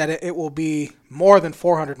 he said it will be more than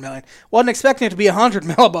 $400 million. Wasn't expecting it to be $100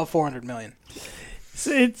 million above $400 million.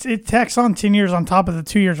 It tacks on 10 years on top of the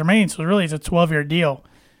 2 years remaining, so really it's a 12-year deal.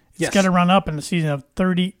 It's got to run up in the season of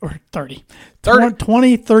 2031.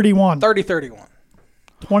 30-31.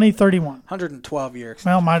 2031. 112 years.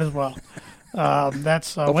 Well, might as well.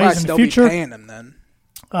 That's They'll ways in the future. Be paying him then.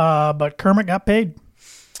 But Kermit got paid.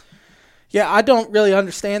 Yeah, I don't really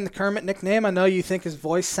understand the Kermit nickname. I know you think his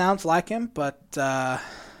voice sounds like him, but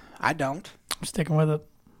I don't. I'm sticking with it.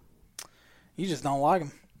 You just don't like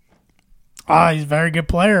him. He's a very good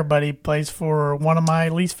player, but he plays for one of my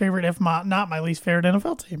least favorite, if not my least favorite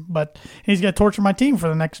NFL team. But he's going to torture my team for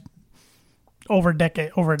the next over a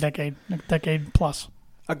decade plus.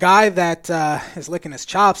 A guy that is licking his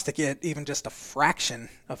chops to get even just a fraction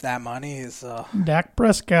of that money is Dak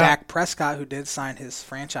Prescott. Dak Prescott, who did sign his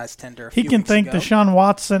franchise tender a few weeks ago. He can thank Deshaun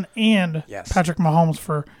Watson and Patrick Mahomes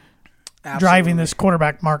for driving this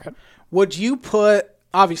quarterback market. Would you put...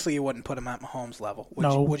 Obviously, you wouldn't put him at Mahomes' level.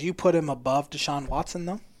 Would you put him above Deshaun Watson,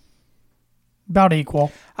 though? About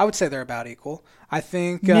equal. I would say they're about equal. I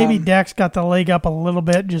think... Maybe Dak's got the leg up a little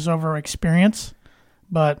bit just over experience,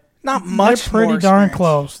 but... Not much. They're pretty darn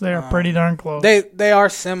close. They are pretty darn close. They are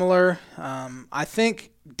similar. I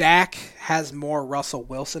think Dak has more Russell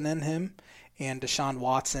Wilson in him, and Deshaun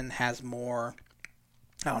Watson has more...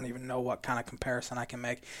 I don't even know what kind of comparison I can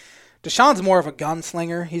make. Deshaun's more of a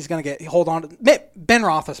gunslinger. He's going to hold on to... Ben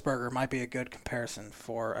Roethlisberger might be a good comparison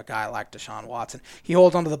for a guy like Deshaun Watson. He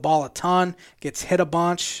holds onto the ball a ton, gets hit a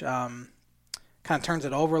bunch, kind of turns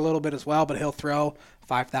it over a little bit as well, but he'll throw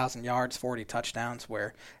 5,000 yards, 40 touchdowns,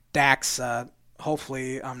 where Dak's...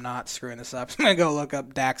 hopefully I'm not screwing this up. I'm going to go look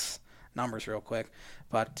up Dak's numbers real quick.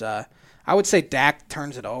 But I would say Dak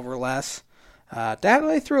turns it over less. Dak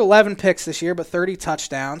only threw 11 picks this year, but 30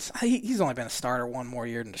 touchdowns. He's only been a starter one more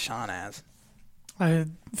year than Deshaun has. It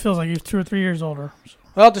feels like he's 2 or 3 years older. So.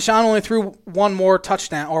 Well, Deshaun only threw one more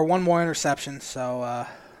touchdown or one more interception, so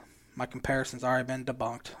my comparison's already been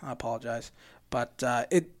debunked. I apologize. But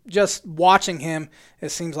just watching him, it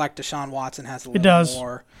seems like Deshaun Watson has a little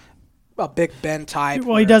more a Big Ben type.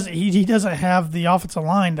 Well, he doesn't. He doesn't have the offensive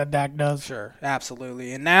line that Dak does. Sure,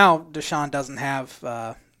 absolutely. And now Deshaun doesn't have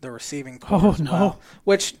the receiving core well,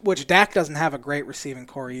 which Dak doesn't have a great receiving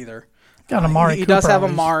core either. Got Amari He does have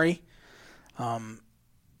Amari.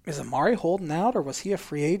 Is Amari holding out, or was he a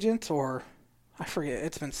free agent, or I forget.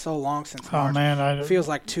 It's been so long since March. It feels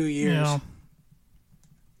like 2 years. You know.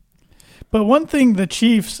 But one thing the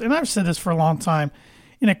Chiefs, and I've said this for a long time,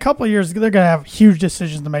 in a couple of years, they're going to have huge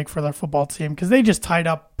decisions to make for their football team because they just tied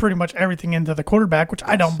up pretty much everything into the quarterback, which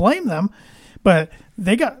I don't blame them. But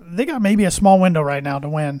they got maybe a small window right now to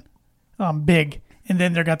win big, and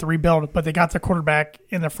then they're got to rebuild. But they got their quarterback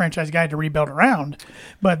and their franchise guy to rebuild around.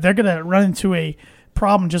 But they're going to run into a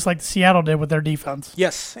problem just like Seattle did with their defense.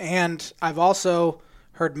 Yes, and I've also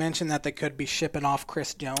heard mention that they could be shipping off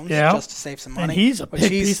Chris Jones just to save some money. And he's a big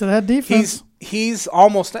piece of that defense. He's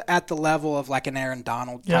almost at the level of like an Aaron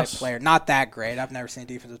Donald type player. Not that great. I've never seen a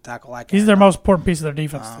defensive tackle like he's their most important piece of their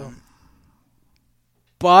defense, too.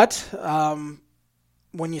 But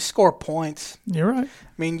when you score points, you're right.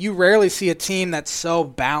 I mean, you rarely see a team that's so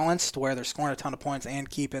balanced where they're scoring a ton of points and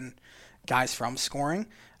keeping guys from scoring.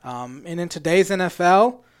 And in today's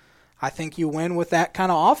NFL, I think you win with that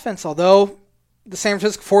kind of offense. Although the San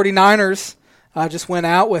Francisco 49ers just went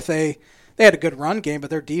out with they had a good run game, but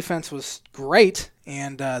their defense was great,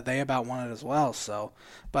 and they about won it as well. So,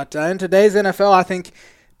 but in today's NFL, I think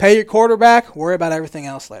pay your quarterback, worry about everything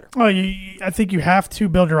else later. Well, I think you have to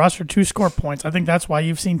build your roster to score points. I think that's why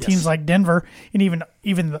you've seen teams like Denver and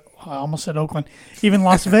even I almost said Oakland, even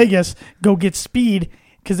Las Vegas go get speed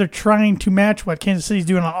because they're trying to match what Kansas City's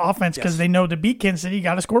doing on offense because they know to beat Kansas City, you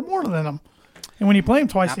got to score more than them. And when you play them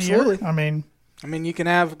twice a year, I mean, you can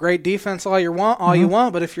have great defense all you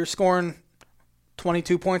want, but if you're scoring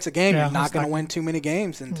 22 points a game, you're not going to win too many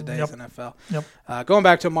games in today's NFL. Yep. Going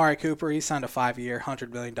back to Amari Cooper, he signed a 5-year,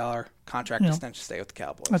 $100 million contract extension to stay with the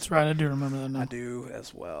Cowboys. That's right. I do remember that now. I do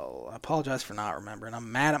as well. I apologize for not remembering.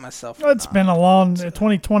 I'm mad at myself. It's been a long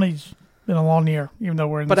 2020's been a long year, even though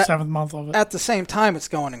we're in the 7th month of it. At the same time, it's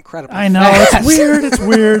going incredibly I know. fast. It's weird. It's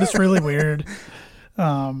weird. It's really weird.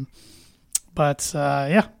 But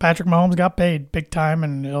Patrick Mahomes got paid big time,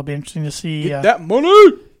 and it'll be interesting to see. Get that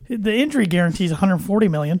money! The injury guarantees $140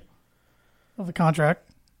 million of the contract.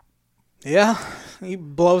 Yeah. He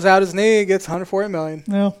blows out his knee, gets $140 million.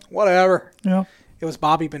 Yeah. Whatever. Yeah. It was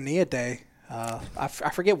Bobby Bonilla Day. I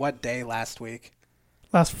forget what day last week.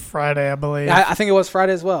 Last Friday, I believe. I think it was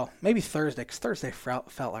Friday as well. Maybe Thursday, because Thursday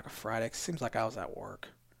felt like a Friday. It seems like I was at work.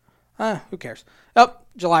 Who cares? Oh,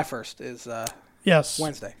 July 1st is yes.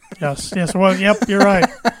 Wednesday. Yes. Well, yep, you're right.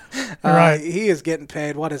 You're right. He is getting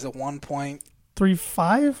paid, what is it,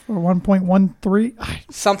 1.35 or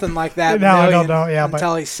 1.13? Something like that. No, I don't know. Yeah,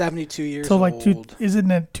 until he's 72 years so old.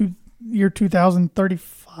 Isn't it year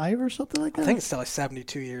 2035 or something like that? I think it's still like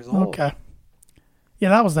 72 years old. Okay. Yeah,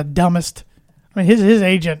 that was the dumbest. I mean, his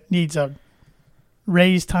agent needs a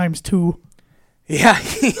raise times 2. Yeah.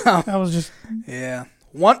 That was just... Yeah.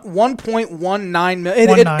 1.19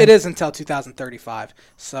 million. It is until 2035.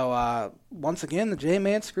 So, once again, the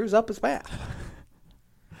J-Man screws up his math.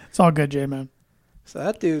 It's all good, J-Man. So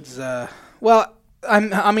that dude's...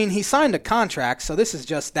 he signed a contract, so this is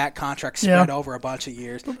just that contract spread over a bunch of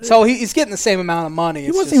years. So he's getting the same amount of money.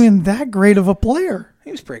 He wasn't even that great of a player.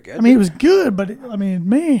 He was pretty good. I mean, he was good, but,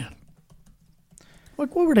 man.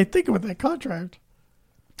 Like, what were they thinking with that contract?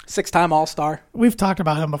 6-time All-Star. We've talked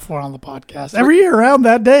about him before on the podcast. Every year around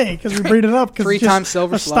that day, because we bring it up. 3-time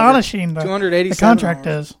Silver Slugger. Astonishing the contract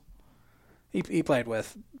is. He played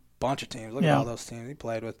with a bunch of teams. Look at all those teams. He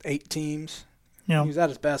played with 8 teams. Yeah. He was at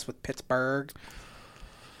his best with Pittsburgh.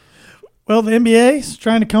 Well, the NBA is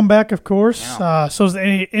trying to come back, of course. Yeah. So is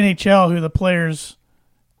the NHL, who the players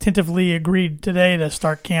tentatively agreed today to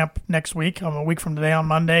start camp next week, a week from today on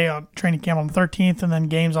Monday, on training camp on the 13th, and then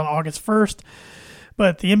games on August 1st.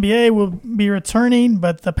 But the NBA will be returning,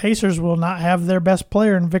 but the Pacers will not have their best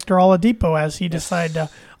player in Victor Oladipo as he decided to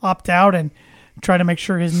opt out and try to make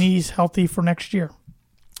sure his knee's healthy for next year.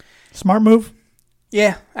 Smart move?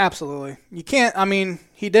 Yeah, absolutely. You can't,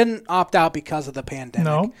 he didn't opt out because of the pandemic.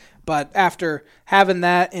 No. But after having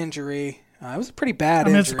that injury, it was a pretty bad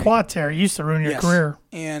injury. It's a quad tear. It used to ruin your career.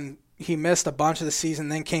 And he missed a bunch of the season,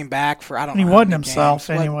 then came back for, I don't know. And he wasn't himself,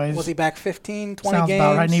 games. anyways. Was he back 15, 20 Sounds games?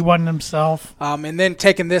 about right, and he wasn't himself. And then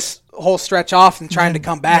taking this whole stretch off and trying to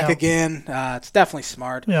come back again. It's definitely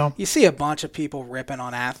smart. Yeah. You see a bunch of people ripping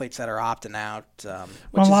on athletes that are opting out,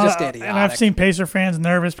 which is just idiotic. And I've seen Pacer fans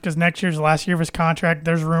nervous because next year's the last year of his contract.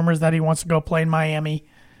 There's rumors that he wants to go play in Miami.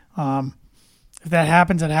 If that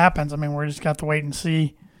happens, it happens. We're just got to wait and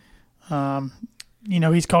see.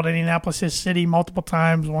 He's called Indianapolis his city multiple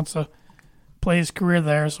times, wants to play his career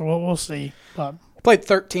there, so we'll see. But played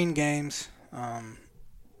 13 games.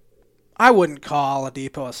 I wouldn't call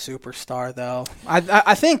Oladipo a superstar, though.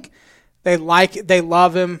 I think they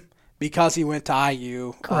love him because he went to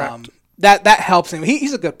IU. Correct. That helps him.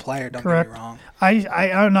 He's a good player. Don't get me wrong.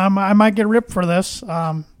 I might get ripped for this,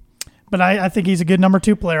 but I think he's a good number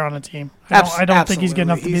 2 player on the team. I don't think he's good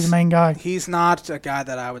enough to be the main guy. He's not a guy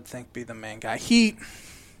that I would think be the main guy.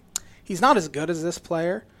 He's not as good as this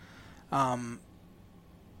player.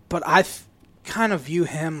 But I kind of view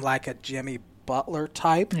him like a Jimmy Butler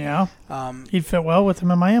type. Yeah. He'd fit well with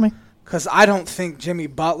him in Miami. Because I don't think Jimmy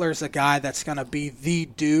Butler's a guy that's going to be the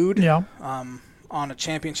dude on a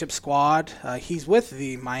championship squad. He's with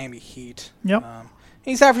the Miami Heat. Yep.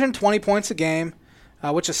 He's averaging 20 points a game,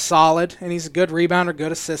 which is solid, and he's a good rebounder,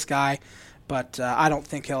 good assist guy. But I don't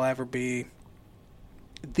think he'll ever be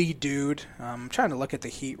the dude. I'm trying to look at the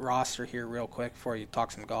Heat roster here real quick before you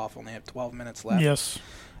talk some golf. Only have 12 minutes left. Yes.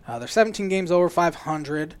 They're 17 games over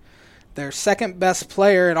 500. Their second best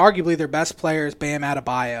player, and arguably their best player, is Bam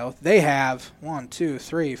Adebayo. They have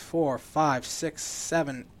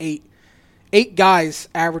 8 guys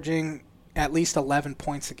averaging at least 11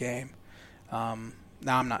 points a game.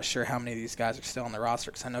 Now I'm not sure how many of these guys are still on the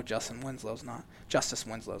roster because I know Justice Winslow's not,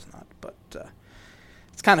 but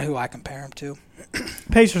it's kind of who I compare him to.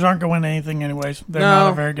 Pacers aren't going to win anything anyways. They're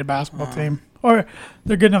not a very good basketball team. Or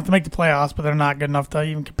they're good enough to make the playoffs, but they're not good enough to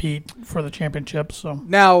even compete for the championship. So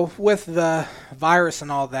now, with the virus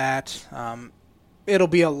and all that, it'll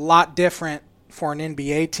be a lot different for an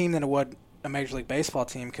NBA team than it would a Major League Baseball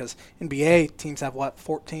team because NBA teams have,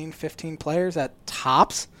 14, 15 players at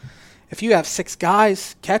tops? If you have 6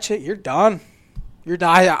 guys, catch it, you're done.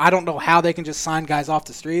 I don't know how they can just sign guys off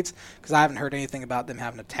the streets because I haven't heard anything about them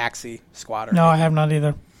having a taxi squad. No, I have not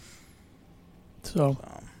either. So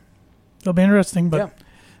it'll be interesting, but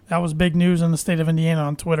that was big news in the state of Indiana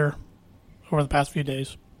on Twitter over the past few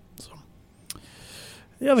days. So,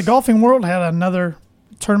 the golfing world had another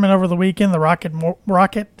tournament over the weekend, the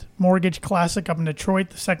Rocket Mortgage Classic up in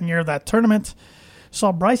Detroit, the second year of that tournament.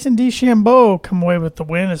 Saw Bryson DeChambeau come away with the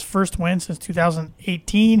win, his first win since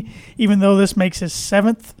 2018, even though this makes his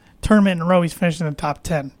 7th tournament in a row he's finished in the top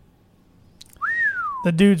 10.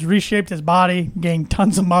 The dude's reshaped his body, gained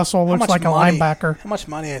tons of muscle, looks like a linebacker. How much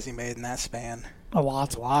money has he made in that span? A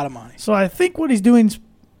lot. A lot of money. So I think what he's doing is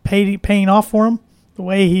paying off for him. The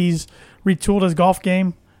way he's retooled his golf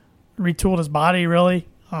game, retooled his body, really.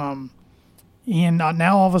 And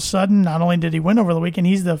now all of a sudden, not only did he win over the weekend,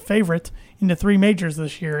 he's the favorite in the 3 majors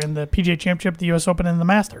this year, in the PGA Championship, the U.S. Open, and the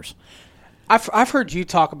Masters. I've heard you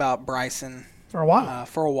talk about Bryson for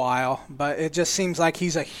a while. But it just seems like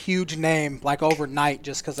he's a huge name, like overnight,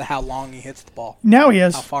 just because of how long he hits the ball. Now he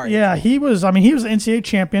is. How far he was an NCAA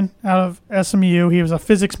champion out of SMU. He was a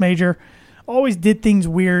physics major. Always did things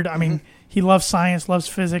weird. I mean, he loves science, loves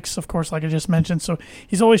physics, of course, like I just mentioned. So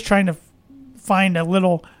he's always trying to find a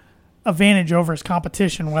little advantage over his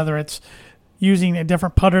competition, whether it's using a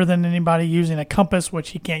different putter than anybody, using a compass, which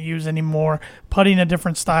he can't use anymore, putting a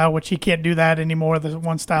different style, which he can't do that anymore, the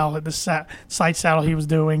one style, the side saddle he was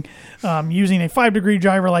doing, using a 5-degree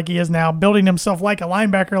driver like he is now, building himself like a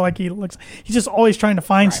linebacker like he looks. He's just always trying to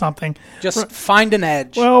find something. Just find an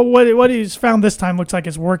edge. Well, what he's found this time looks like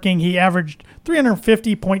it's working. He averaged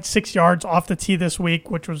 350.6 yards off the tee this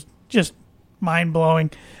week, which was just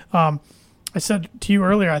mind-blowing. I said to you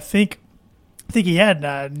earlier, I think he had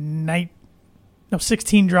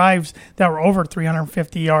 16 drives that were over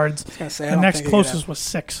 350 yards. The next closest was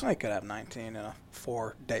 6. I could have 19 in a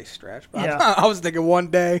 4-day stretch. But yeah. I was thinking 1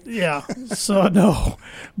 day. Yeah, so no.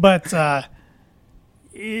 But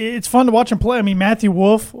it's fun to watch him play. I mean, Matthew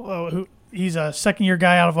Wolff, he's a second-year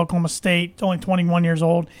guy out of Oklahoma State, only 21 years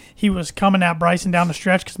old. He was coming at Bryson down the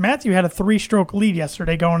stretch because Matthew had a 3-stroke lead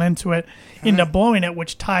yesterday going into it, ended up blowing it,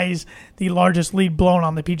 which ties the largest lead blown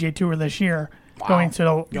on the PGA Tour this year. Wow. Going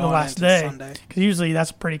to the last day, because usually that's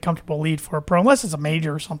a pretty comfortable lead for a pro, unless it's a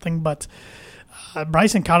major or something. But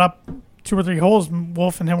Bryson caught up 2 or 3 holes.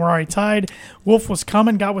 Wolff and him were already tied. Wolff was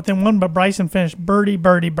coming, got within 1, but Bryson finished birdie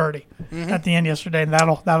at the end yesterday, and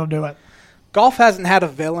that'll do it. Golf hasn't had a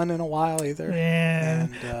villain in a while either.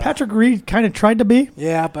 And Patrick Reed kind of tried to be.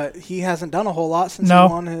 Yeah, but he hasn't done a whole lot since he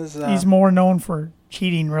won his. He's more known for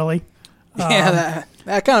cheating, really. Yeah,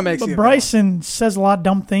 that kind of makes. But Bryson says a lot of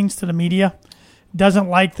dumb things to the media. Doesn't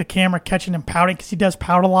like the camera catching him pouting because he does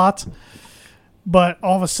pout a lot. But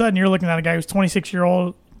all of a sudden, you're looking at a guy who's 26 years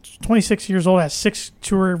old, has 6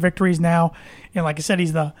 tour victories now, and like I said,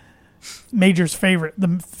 he's the major's favorite,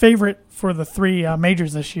 for the 3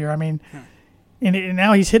 majors this year. I mean, and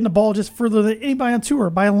now he's hitting the ball just further than anybody on tour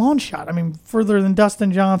by a long shot. I mean, further than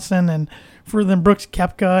Dustin Johnson and further than Brooks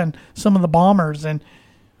Koepka and some of the bombers, and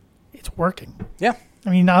it's working. Yeah. I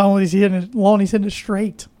mean, not only is he hitting it long, he's hitting it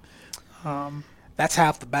straight. That's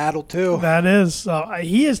half the battle, too. That is.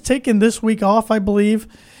 He has taken this week off, I believe.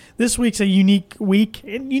 This week's a unique week,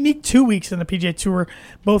 unique 2 weeks in the PGA Tour.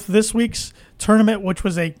 Both this week's tournament, which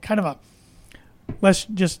was a kind of a let's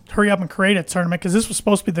just hurry up and create a tournament, because this was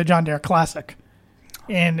supposed to be the John Deere Classic.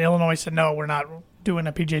 And Illinois said, no, we're not doing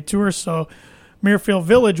a PGA Tour. So Muirfield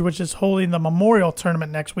Village, which is holding the Memorial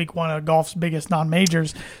Tournament next week, one of golf's biggest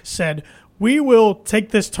non-majors, said, we will take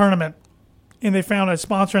this tournament. And they found a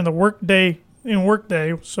sponsor in the Workday,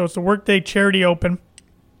 so it's the Workday Charity Open.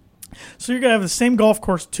 So you're going to have the same golf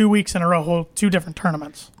course 2 weeks in a row, hold 2 different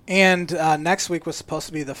tournaments. And next week was supposed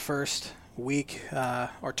to be the first week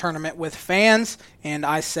or tournament with fans, and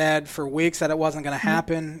I said for weeks that it wasn't going to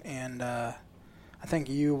happen, and I think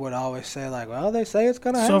you would always say, like, well, they say it's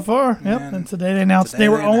going to happen. So far, yep. And today they announced they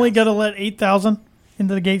were only going to let 8,000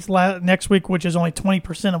 into the gates next week, which is only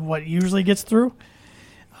 20% of what usually gets through.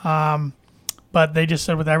 But they just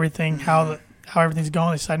said with everything, how everything's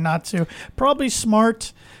going, they decided not to. Probably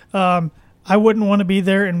smart. I wouldn't want to be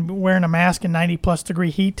there and wearing a mask in 90-plus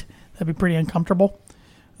degree heat. That'd be pretty uncomfortable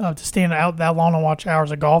to stand out that long and watch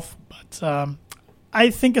hours of golf. But I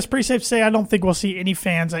think it's pretty safe to say I don't think we'll see any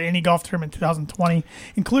fans at any golf tournament in 2020,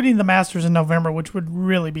 including the Masters in November, which would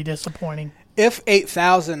really be disappointing. If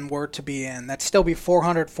 8,000 were to be in, that'd still be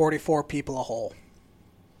 444 people a hole.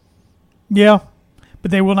 Yeah. But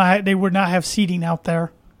they would not have seating out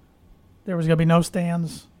there. There was going to be no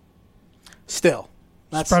stands. Still.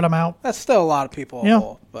 Spread them out. That's still a lot of people.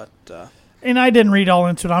 Yeah. But, and I didn't read all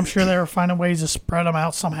into it. I'm sure they were finding ways to spread them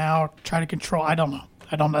out somehow, try to control. I don't know.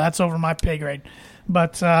 That's over my pay grade.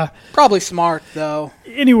 But probably smart, though.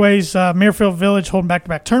 Anyways, Muirfield Village holding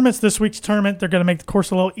back-to-back tournaments. This week's tournament, they're going to make the course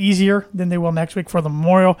a little easier than they will next week for the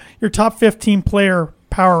Memorial. Your top 15 player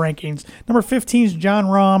power rankings. Number 15 is John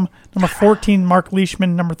Rahm. Number 14, Mark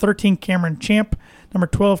Leishman. Number 13, Cameron Champ. Number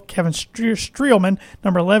 12, Kevin Streelman.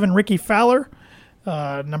 Number 11, Ricky Fowler.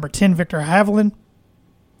 Number 10, Victor Hovland.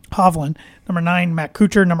 Number 9, Matt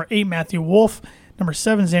Kuchar. Number 8, Matthew Wolff. Number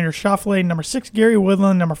 7, Xander Schauffele. Number 6, Gary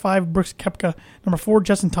Woodland. Number 5, Brooks Koepka. Number 4,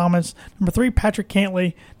 Justin Thomas. Number 3, Patrick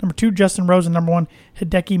Cantlay. Number 2, Justin Rose. And number 1,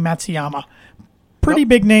 Hideki Matsuyama. Pretty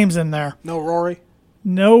big names in there. No Rory?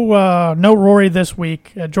 No Rory this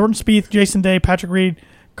week. Jordan Spieth, Jason Day, Patrick Reed,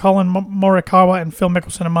 Colin Morikawa, and Phil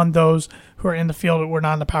Mickelson among those who are in the field. We're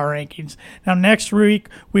not in the power rankings. Now, next week,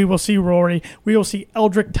 we will see Rory. We will see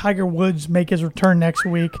Eldrick Tiger Woods make his return next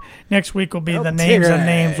week. Next week will be the names and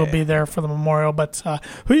names will be there for the Memorial. But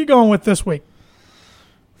who are you going with this week?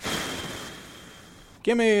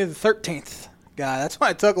 Give me the 13th guy. That's what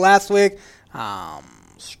I took last week.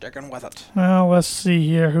 Sticking with it. Well, let's see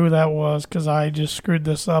here who that was, because I just screwed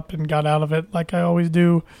this up and got out of it like I always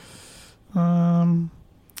do. I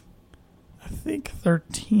think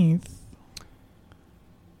 13th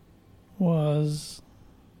was,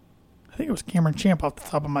 I think it was Cameron Champ off the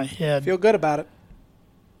top of my head. Feel good about it.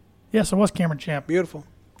 Yes, it was Cameron Champ. Beautiful.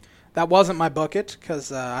 That wasn't my book it,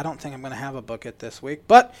 because I don't think I'm going to have a book it this week.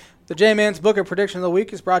 But the J-Man's Book It Prediction of the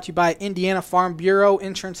Week is brought to you by Indiana Farm Bureau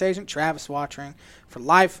insurance agent Travis Watchering. For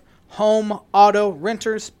life, home, auto,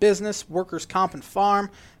 renters, business, workers' comp, and farm,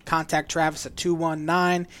 contact Travis at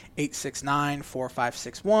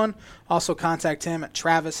 219-869-4561. Also contact him at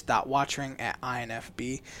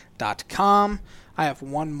travis.watchering@infb.com. I have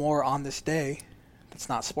one more on this day that's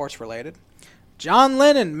not sports related. John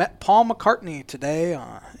Lennon met Paul McCartney today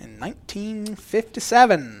in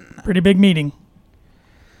 1957. Pretty big meeting.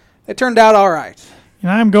 It turned out all right. And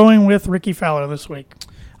I'm going with Ricky Fowler this week.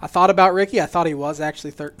 I thought about Ricky. I thought he was actually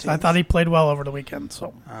 13. I thought he played well over the weekend.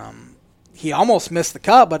 So he almost missed the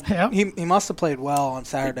cut, but yeah. he must have played well on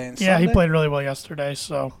Saturday and Sunday. Yeah, he played really well yesterday.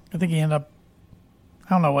 So I think he ended up, I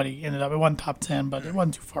don't know what he ended up. It wasn't top 10, but it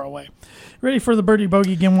wasn't too far away. Ready for the birdie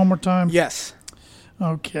bogey again one more time? Yes.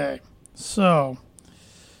 Okay. So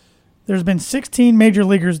there's been 16 major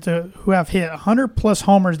leaguers who have hit 100-plus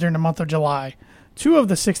homers during the month of July. 2 of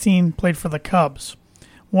the 16 played for the Cubs.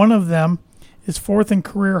 One of them is 4th in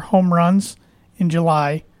career home runs in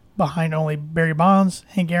July, behind only Barry Bonds,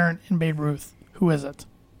 Hank Aaron, and Babe Ruth. Who is it?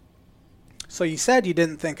 So you said you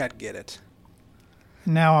didn't think I'd get it.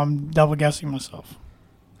 Now I'm double guessing myself.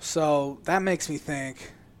 So that makes me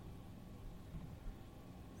think,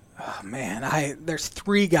 oh man, there's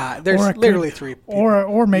 3 guys. There's literally 3 people.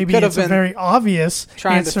 Or maybe it's a very obvious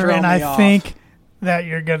answer, and I think that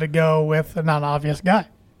you're going to go with a non-obvious guy.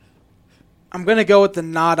 I'm going to go with the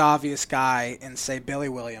not obvious guy and say Billy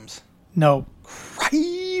Williams. No.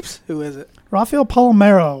 Cripes. Who is it? Rafael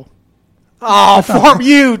Palmeiro. Oh,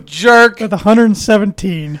 you jerk. With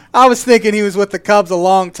 117. I was thinking he was with the Cubs a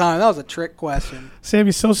long time. That was a trick question.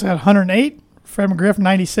 Sammy Sosa had 108, Fred McGriff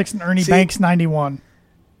 96, and Ernie Banks 91.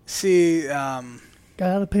 See,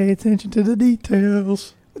 gotta pay attention to the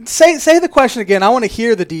details. Say the question again. I want to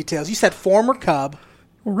hear the details. You said former Cub.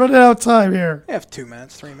 We're running out of time here. You have 2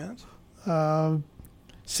 minutes, 3 minutes.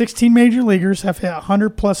 16 major leaguers have hit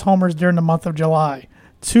 100-plus homers during the month of July.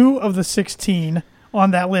 2 of the 16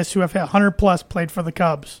 on that list who have hit 100-plus played for the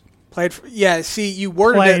Cubs. See, you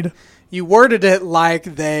worded it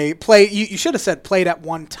like they played. You should have said played at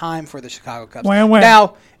one time for the Chicago Cubs. When?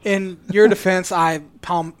 Now, in your defense,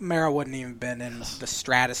 Palmeiro wouldn't even been in the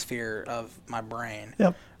stratosphere of my brain.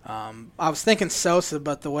 Yep. I was thinking Sosa,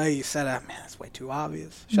 but the way you said it, man, that's way too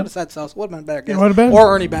obvious. Should have said Sosa. Would have been a better guess.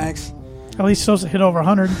 Or Ernie Banks. At least Sosa hit over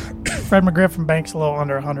 100. Fred McGriff and Banks a little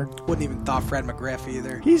under 100. Wouldn't even thought Fred McGriff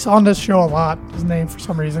either. He's on this show a lot. His name, for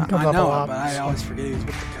some reason, comes up a lot. But I always forget he was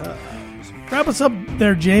with the Cubs. Wrap us up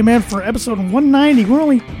there, J-Man, for episode 190. We're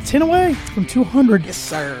only 10 away from 200. Yes,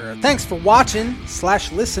 sir. Thanks for watching /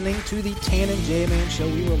 listening to the Tan and J-Man Show.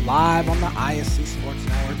 We were live on the ISC Sports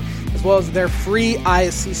Network, as well as their free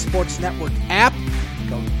ISC Sports Network app.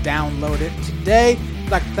 Go download it today.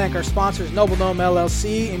 I'd like to thank our sponsors, Noble Gnome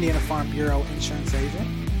LLC, Indiana Farm Bureau insurance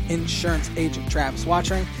agent Travis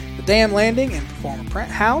Watchering, The Dam Landing, and Performer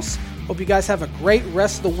Print House. Hope you guys have a great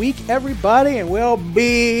rest of the week, everybody, and we'll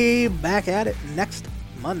be back at it next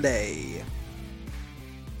Monday.